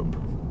for the group.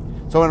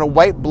 So in a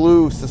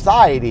white-blue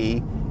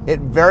society,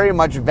 it very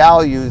much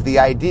values the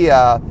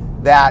idea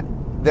that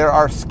there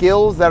are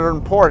skills that are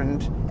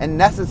important and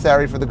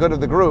necessary for the good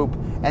of the group,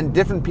 and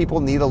different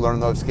people need to learn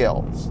those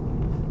skills.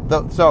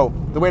 So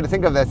the way to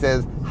think of this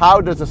is,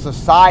 how does a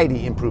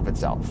society improve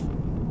itself?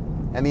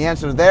 And the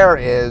answer there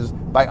is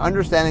by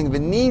understanding the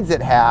needs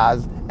it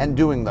has and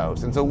doing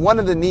those. And so one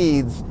of the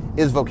needs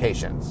is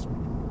vocations.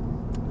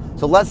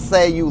 So let's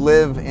say you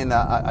live in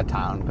a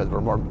town, because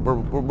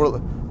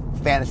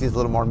fantasy is a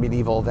little more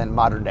medieval than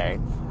modern day.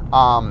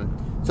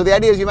 So the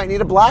idea is you might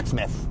need a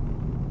blacksmith.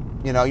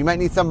 You might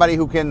need somebody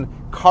who can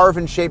carve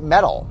and shape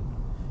metal.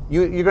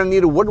 You're going to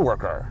need a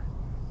woodworker.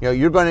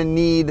 You're going to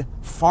need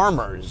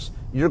farmers.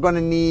 You're going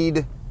to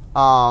need,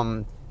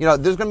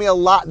 there's going to be a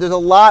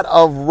lot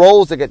of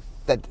roles that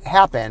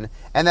happen,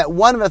 and that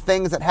one of the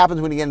things that happens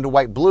when you get into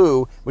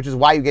white-blue, which is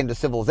why you get into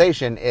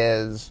civilization,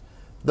 is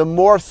the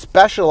more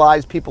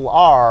specialized people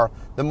are,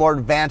 the more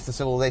advanced the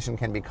civilization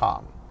can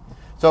become.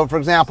 So, for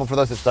example, for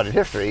those that studied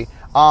history,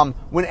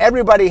 when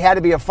everybody had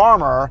to be a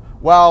farmer,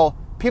 well,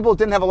 people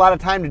didn't have a lot of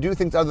time to do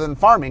things other than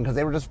farming because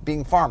they were just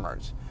being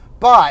farmers.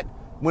 But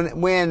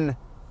when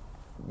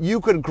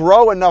you could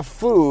grow enough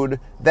food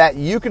that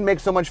you could make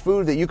so much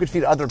food that you could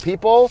feed other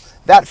people,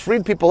 that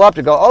freed people up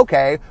to go,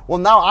 okay, well,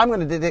 now I'm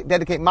going to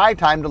dedicate my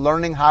time to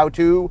learning how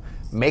to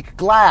make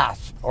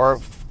glass or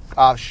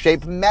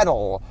shape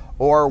metal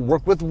or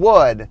work with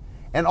wood.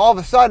 And all of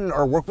a sudden,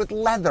 or work with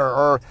leather,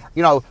 or,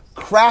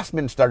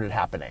 craftsmen started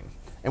happening.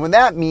 And what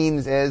that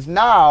means is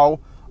now,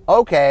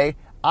 okay,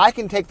 I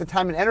can take the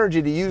time and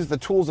energy to use the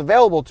tools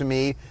available to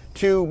me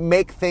to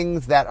make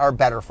things that are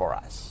better for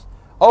us.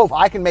 Oh, if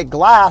I can make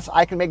glass,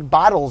 I can make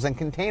bottles and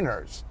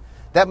containers.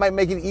 That might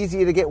make it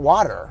easier to get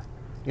water.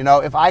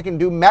 If I can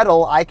do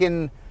metal, I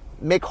can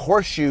make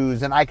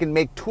horseshoes and I can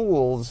make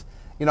tools,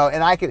 and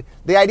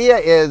the idea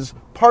is,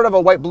 part of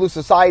a white-blue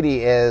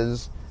society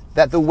is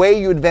that the way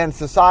you advance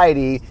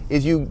society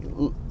is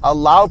you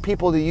allow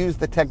people to use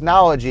the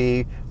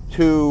technology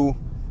to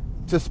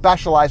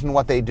specialize in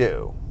what they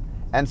do.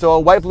 And so a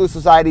white-blue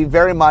society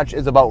very much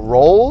is about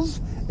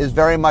roles, is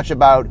very much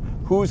about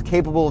who's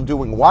capable of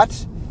doing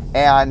what,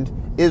 and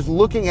is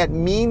looking at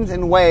means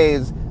and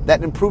ways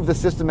that improve the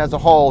system as a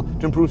whole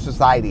to improve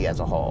society as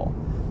a whole.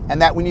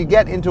 And that when you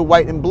get into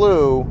white and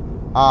blue,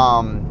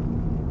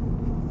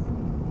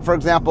 for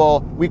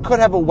example, we could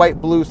have a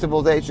white-blue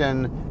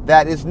civilization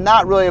that is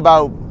not really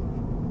about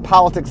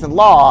politics and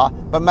law,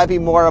 but might be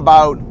more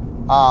about,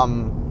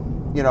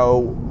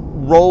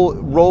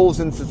 roles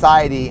in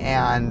society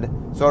and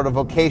sort of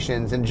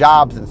vocations and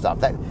jobs and stuff.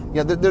 That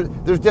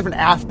there's different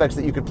aspects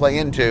that you could play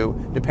into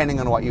depending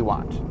on what you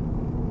want.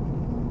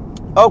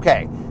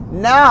 Okay,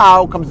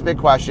 now comes the big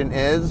question: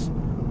 is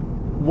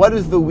what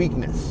is the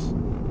weakness?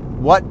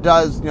 What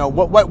does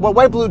what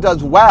white-blue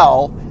does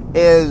well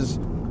is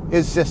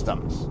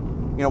systems.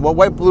 What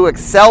white-blue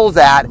excels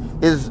at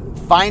is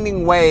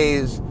finding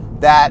ways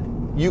that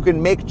you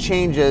can make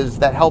changes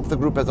that help the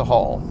group as a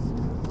whole.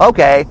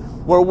 Okay,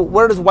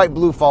 where does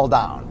white-blue fall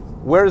down?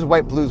 Where is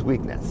white-blue's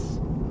weakness?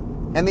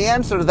 And the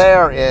answer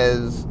there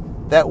is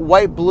that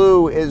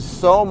white-blue is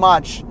so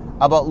much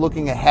about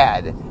looking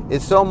ahead,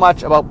 is so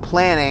much about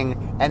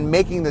planning and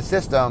making the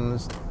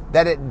systems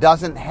that it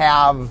doesn't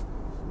have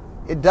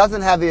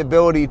the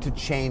ability to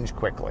change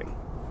quickly.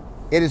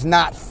 It is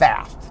not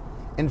fast.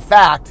 In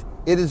fact,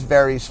 it is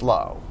very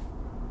slow.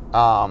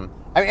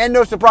 And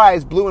no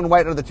surprise, blue and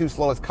white are the two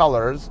slowest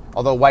colors,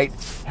 although white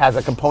has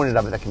a component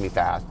of it that can be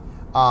fast.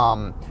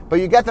 But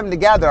you get them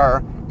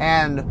together,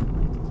 and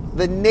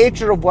the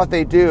nature of what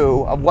they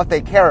do, of what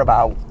they care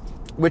about,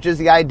 which is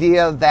the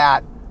idea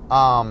that,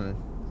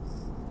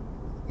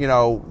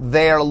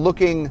 they are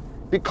looking,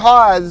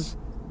 because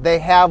they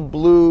have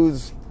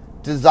blue's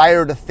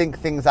desire to think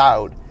things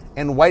out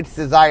and white's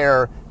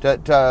desire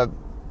to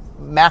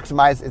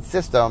maximize its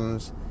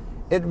systems,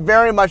 it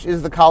very much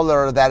is the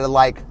color that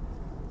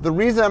the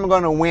reason I'm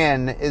going to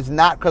win is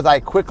not because I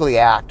quickly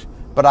act,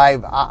 but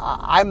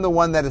I'm the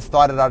one that has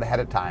thought it out ahead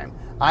of time.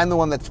 I'm the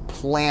one that's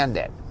planned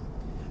it.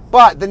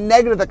 But the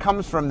negative that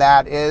comes from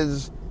that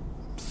is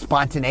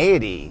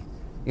spontaneity.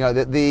 You know,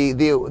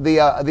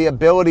 the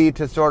ability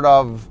to sort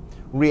of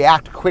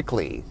react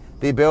quickly,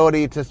 the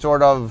ability to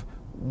sort of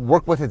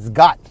work with its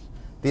gut,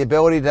 the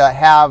ability to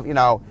have, you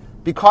know,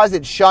 because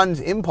it shuns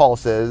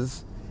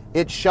impulses,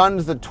 it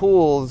shuns the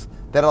tools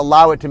that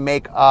allow it to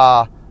make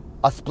a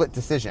split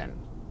decision.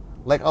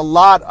 Like a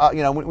lot,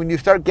 you know, when you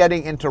start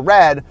getting into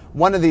red,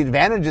 one of the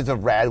advantages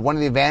of red, one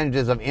of the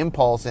advantages of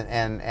impulse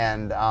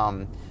and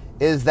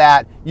is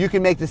that you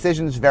can make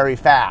decisions very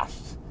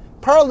fast.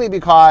 Partly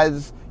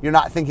because you're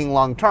not thinking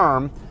long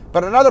term,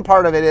 but another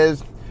part of it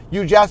is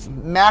you just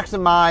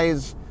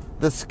maximize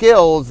the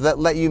skills that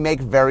let you make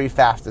very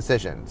fast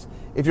decisions.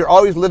 If you're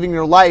always living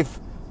your life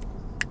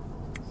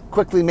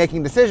quickly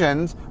making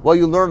decisions, well,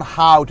 you learn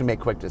how to make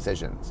quick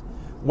decisions.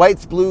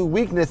 White's blue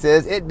weakness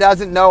is it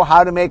doesn't know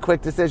how to make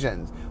quick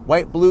decisions.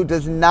 White blue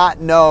does not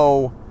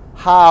know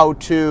how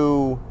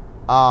to...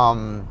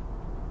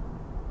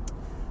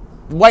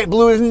 White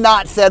blue is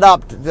not set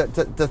up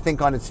to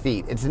think on its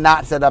feet. It's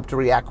not set up to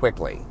react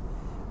quickly.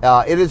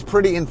 It is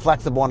pretty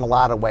inflexible in a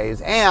lot of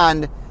ways.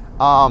 And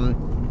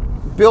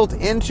built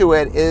into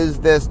it is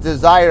this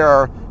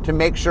desire to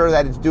make sure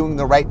that it's doing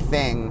the right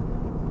thing.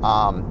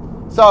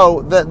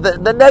 So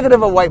the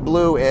negative of white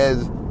blue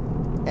is,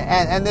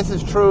 and this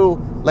is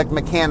true like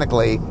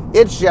mechanically,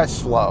 it's just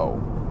slow.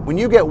 When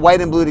you get white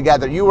and blue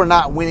together, you are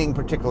not winning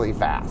particularly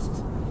fast.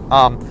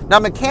 Now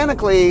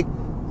mechanically,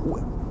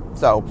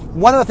 so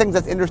one of the things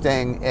that's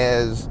interesting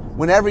is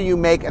whenever you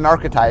make an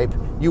archetype,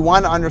 you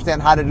want to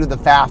understand how to do the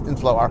fast and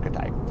slow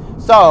archetype.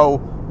 So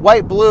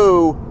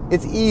white-blue,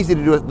 it's easy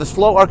to do it. The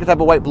slow archetype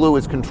of white-blue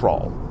is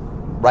control,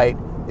 right?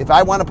 If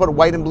I want to put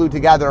white and blue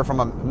together from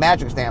a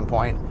magic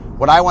standpoint,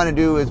 what I want to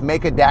do is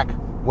make a deck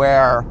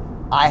where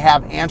I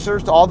have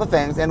answers to all the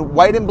things, and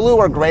white and blue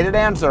are great at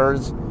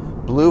answers.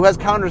 Blue has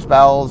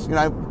counterspells. You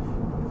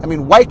know, I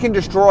mean, white can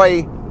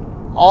destroy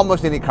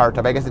almost any card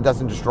type. I guess it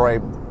doesn't destroy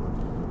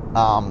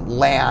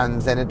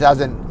lands, and it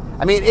doesn't.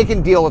 I mean, it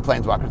can deal with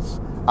planeswalkers.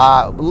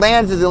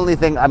 Lands is the only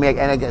thing. I mean,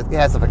 and it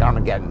has stuff like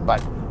Armageddon,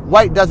 but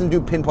white doesn't do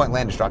pinpoint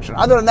land destruction.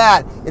 Other than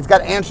that, it's got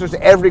answers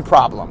to every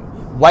problem.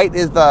 White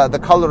is the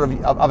color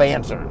of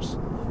answers.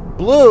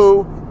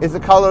 Blue is the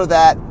color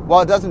that,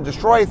 while it doesn't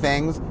destroy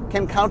things,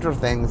 can counter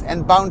things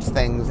and bounce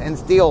things and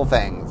steal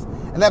things.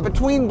 And that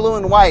between blue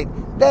and white,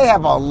 they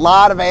have a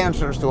lot of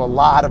answers to a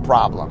lot of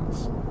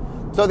problems.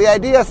 So the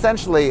idea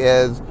essentially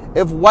is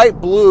if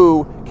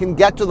white-blue can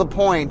get to the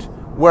point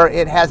where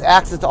it has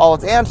access to all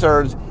its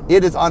answers,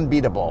 it is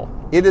unbeatable.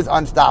 It is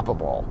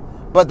unstoppable.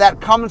 But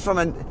that comes from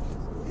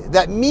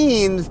that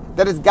means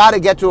that it's got to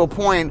get to a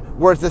point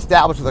where it's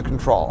established with a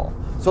control.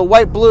 So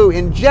white-blue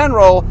in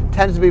general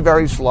tends to be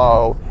very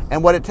slow,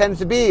 and what it tends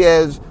to be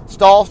is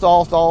stall,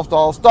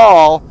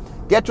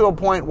 get to a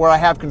point where I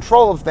have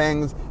control of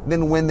things,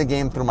 then win the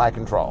game through my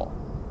control.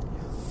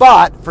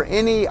 But for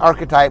any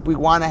archetype, we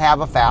want to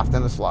have a fast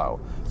and a slow.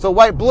 So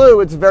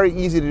white-blue, it's very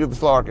easy to do the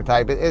slow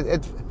archetype.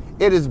 It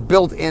is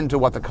built into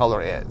what the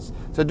color is.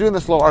 So doing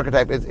the slow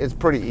archetype is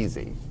pretty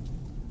easy.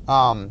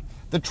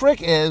 The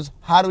trick is,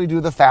 how do we do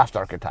the fast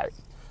archetype?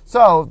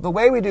 So the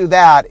way we do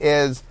that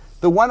is,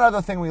 the one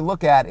other thing we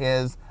look at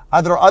is,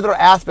 are there other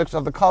aspects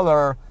of the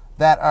color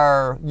that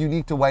are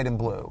unique to white and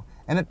blue?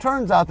 And it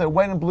turns out that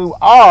white and blue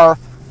are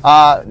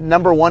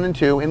number 1 and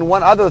 2 in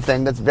one other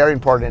thing that's very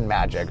important in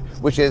Magic,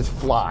 which is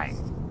flying.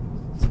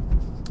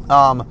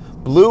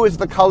 Blue is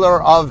the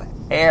color of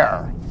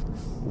air.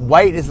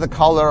 White is the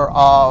color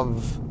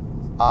of,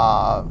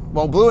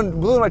 blue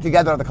and white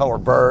together are the color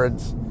of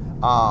birds.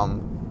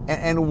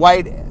 And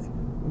white,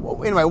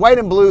 anyway, white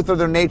and blue through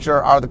their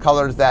nature are the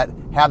colors that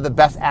have the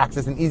best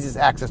access and easiest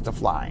access to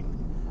flying.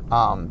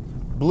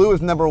 Blue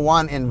is number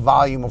 1 in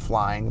volume of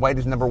flying. White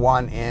is number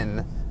 1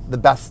 in the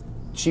best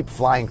cheap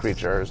flying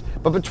creatures.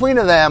 But between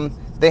them,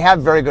 they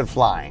have very good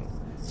flying.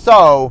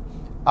 So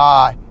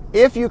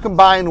if you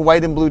combine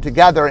white and blue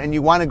together and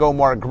you want to go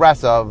more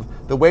aggressive,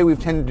 the way we've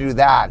tended to do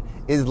that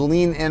is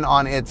lean in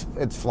on its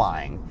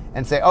flying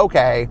and say,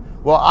 okay,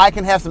 well, I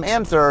can have some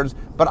answers,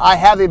 but I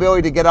have the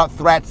ability to get out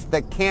threats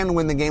that can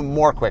win the game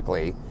more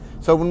quickly.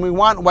 So when we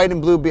want white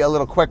and blue to be a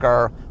little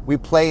quicker, we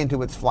play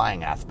into its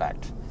flying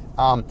aspect.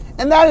 And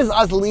that is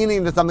us leaning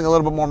into something a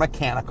little bit more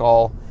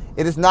mechanical.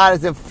 It is not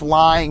as if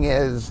flying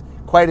is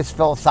quite as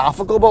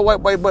philosophical about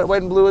what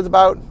white and blue is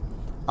about.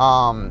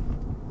 I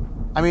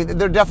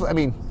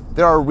mean,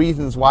 there are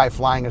reasons why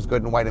flying is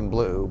good in white and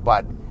blue,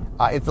 but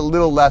it's a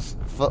little less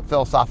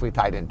philosophically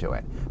tied into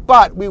it.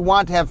 But we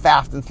want to have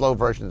fast and slow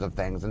versions of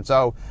things. And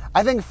so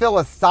I think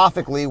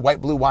philosophically,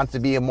 white-blue wants to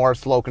be a more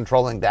slow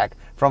controlling deck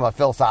from a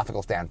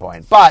philosophical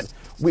standpoint. But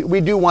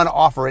we do want to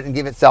offer it and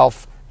give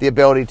itself the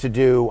ability to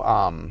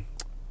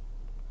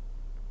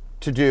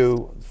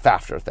do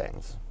faster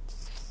things.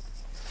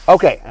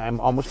 Okay, I'm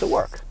almost at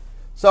work.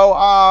 So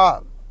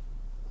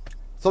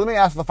let me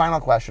ask the final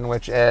question,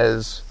 which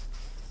is,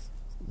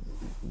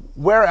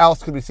 where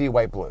else could we see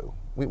white-blue?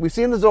 We've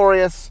seen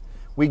Azorius.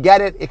 We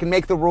get it. It can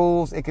make the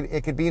rules. It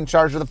could be in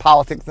charge of the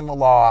politics and the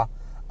law.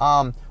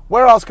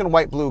 where else can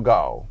white blue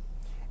go?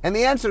 And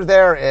the answer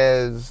there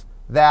is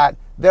that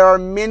there are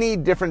many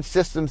different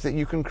systems that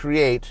you can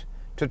create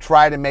to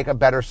try to make a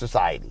better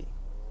society.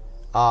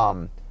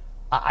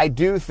 I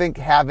do think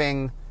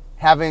having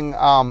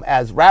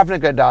as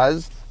Ravnica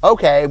does,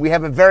 okay, we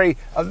have a very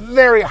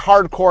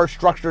hardcore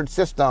structured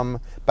system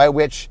by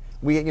which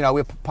we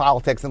have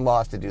politics and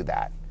laws to do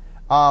that.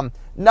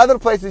 Another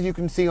places you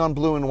can see on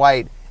blue and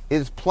white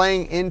is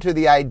playing into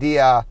the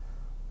idea,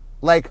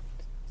 like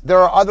there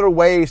are other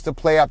ways to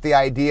play up the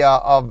idea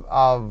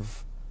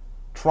of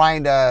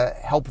trying to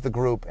help the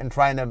group and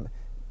trying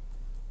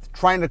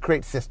to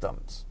create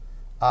systems.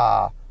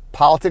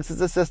 Politics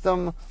is a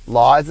system,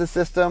 law is a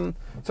system.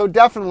 So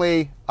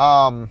definitely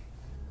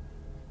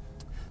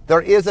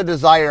there is a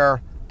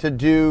desire to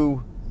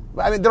do,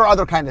 there are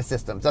other kinds of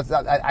systems.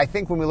 I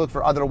think when we look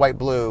for other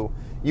white-blue,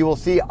 you will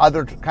see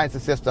other kinds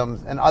of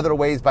systems and other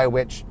ways by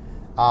which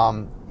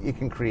you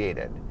can create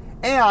it.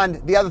 And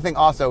the other thing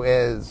also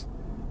is,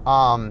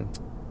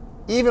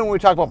 even when we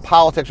talk about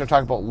politics or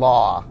talk about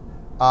law,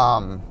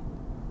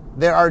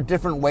 there are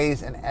different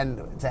ways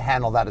and to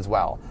handle that as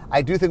well.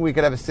 I do think we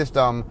could have a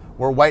system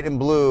where white and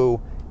blue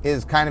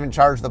is kind of in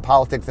charge of the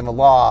politics and the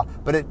law,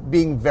 but it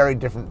being very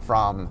different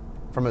from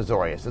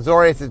Azorius.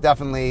 Azorius is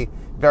definitely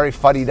very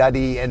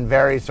fuddy-duddy and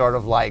very sort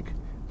of like,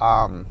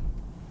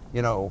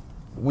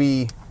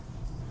 we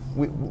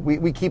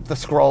keep the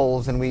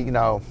scrolls and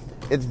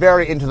it's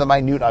very into the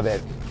minute of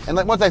it. And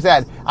like once I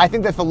said, I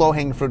think that's the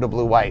low-hanging fruit of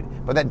blue-white,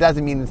 but that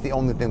doesn't mean it's the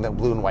only thing that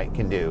blue and white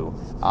can do.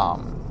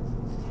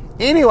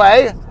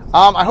 Anyway,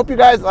 I hope you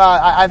guys,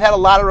 I've had a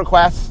lot of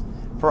requests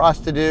for us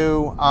to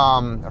do,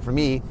 or for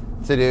me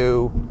to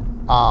do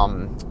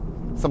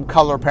some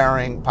color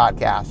pairing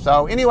podcasts.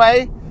 So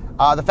anyway,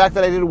 the fact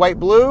that I did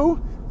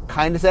white-blue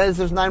kind of says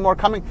there's 9 more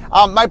coming.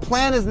 My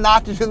plan is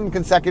not to do them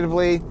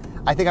consecutively.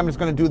 I think I'm just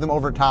going to do them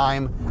over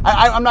time.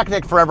 I'm not going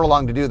to take forever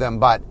long to do them,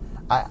 but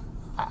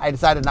I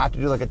decided not to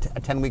do like a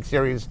 10-week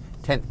series,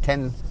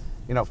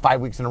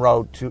 5 weeks in a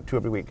row, two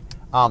every week.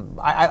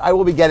 I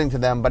will be getting to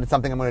them, but it's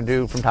something I'm going to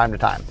do from time to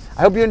time.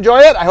 I hope you enjoy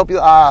it. I hope you.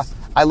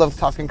 I love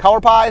talking color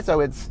pie,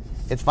 so it's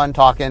fun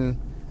talking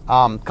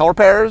color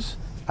pairs.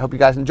 I hope you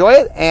guys enjoy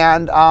it.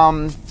 And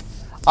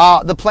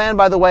the plan,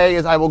 by the way,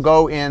 is I will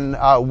go in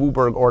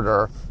WUBRG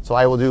order. So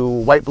I will do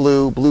white,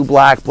 blue, blue,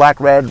 black, black,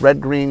 red, red,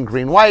 green,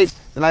 green, white.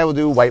 Then I will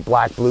do white,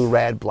 black, blue,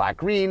 red, black,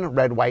 green,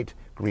 red, white,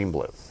 green,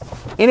 blue.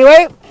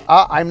 Anyway,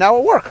 I'm now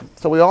at work.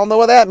 So we all know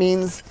what that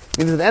means. It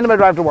means it's the end of my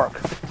drive to work.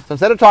 So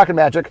instead of talking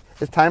magic,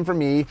 it's time for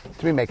me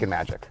to be making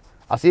magic.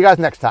 I'll see you guys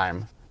next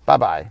time.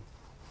 Bye-bye.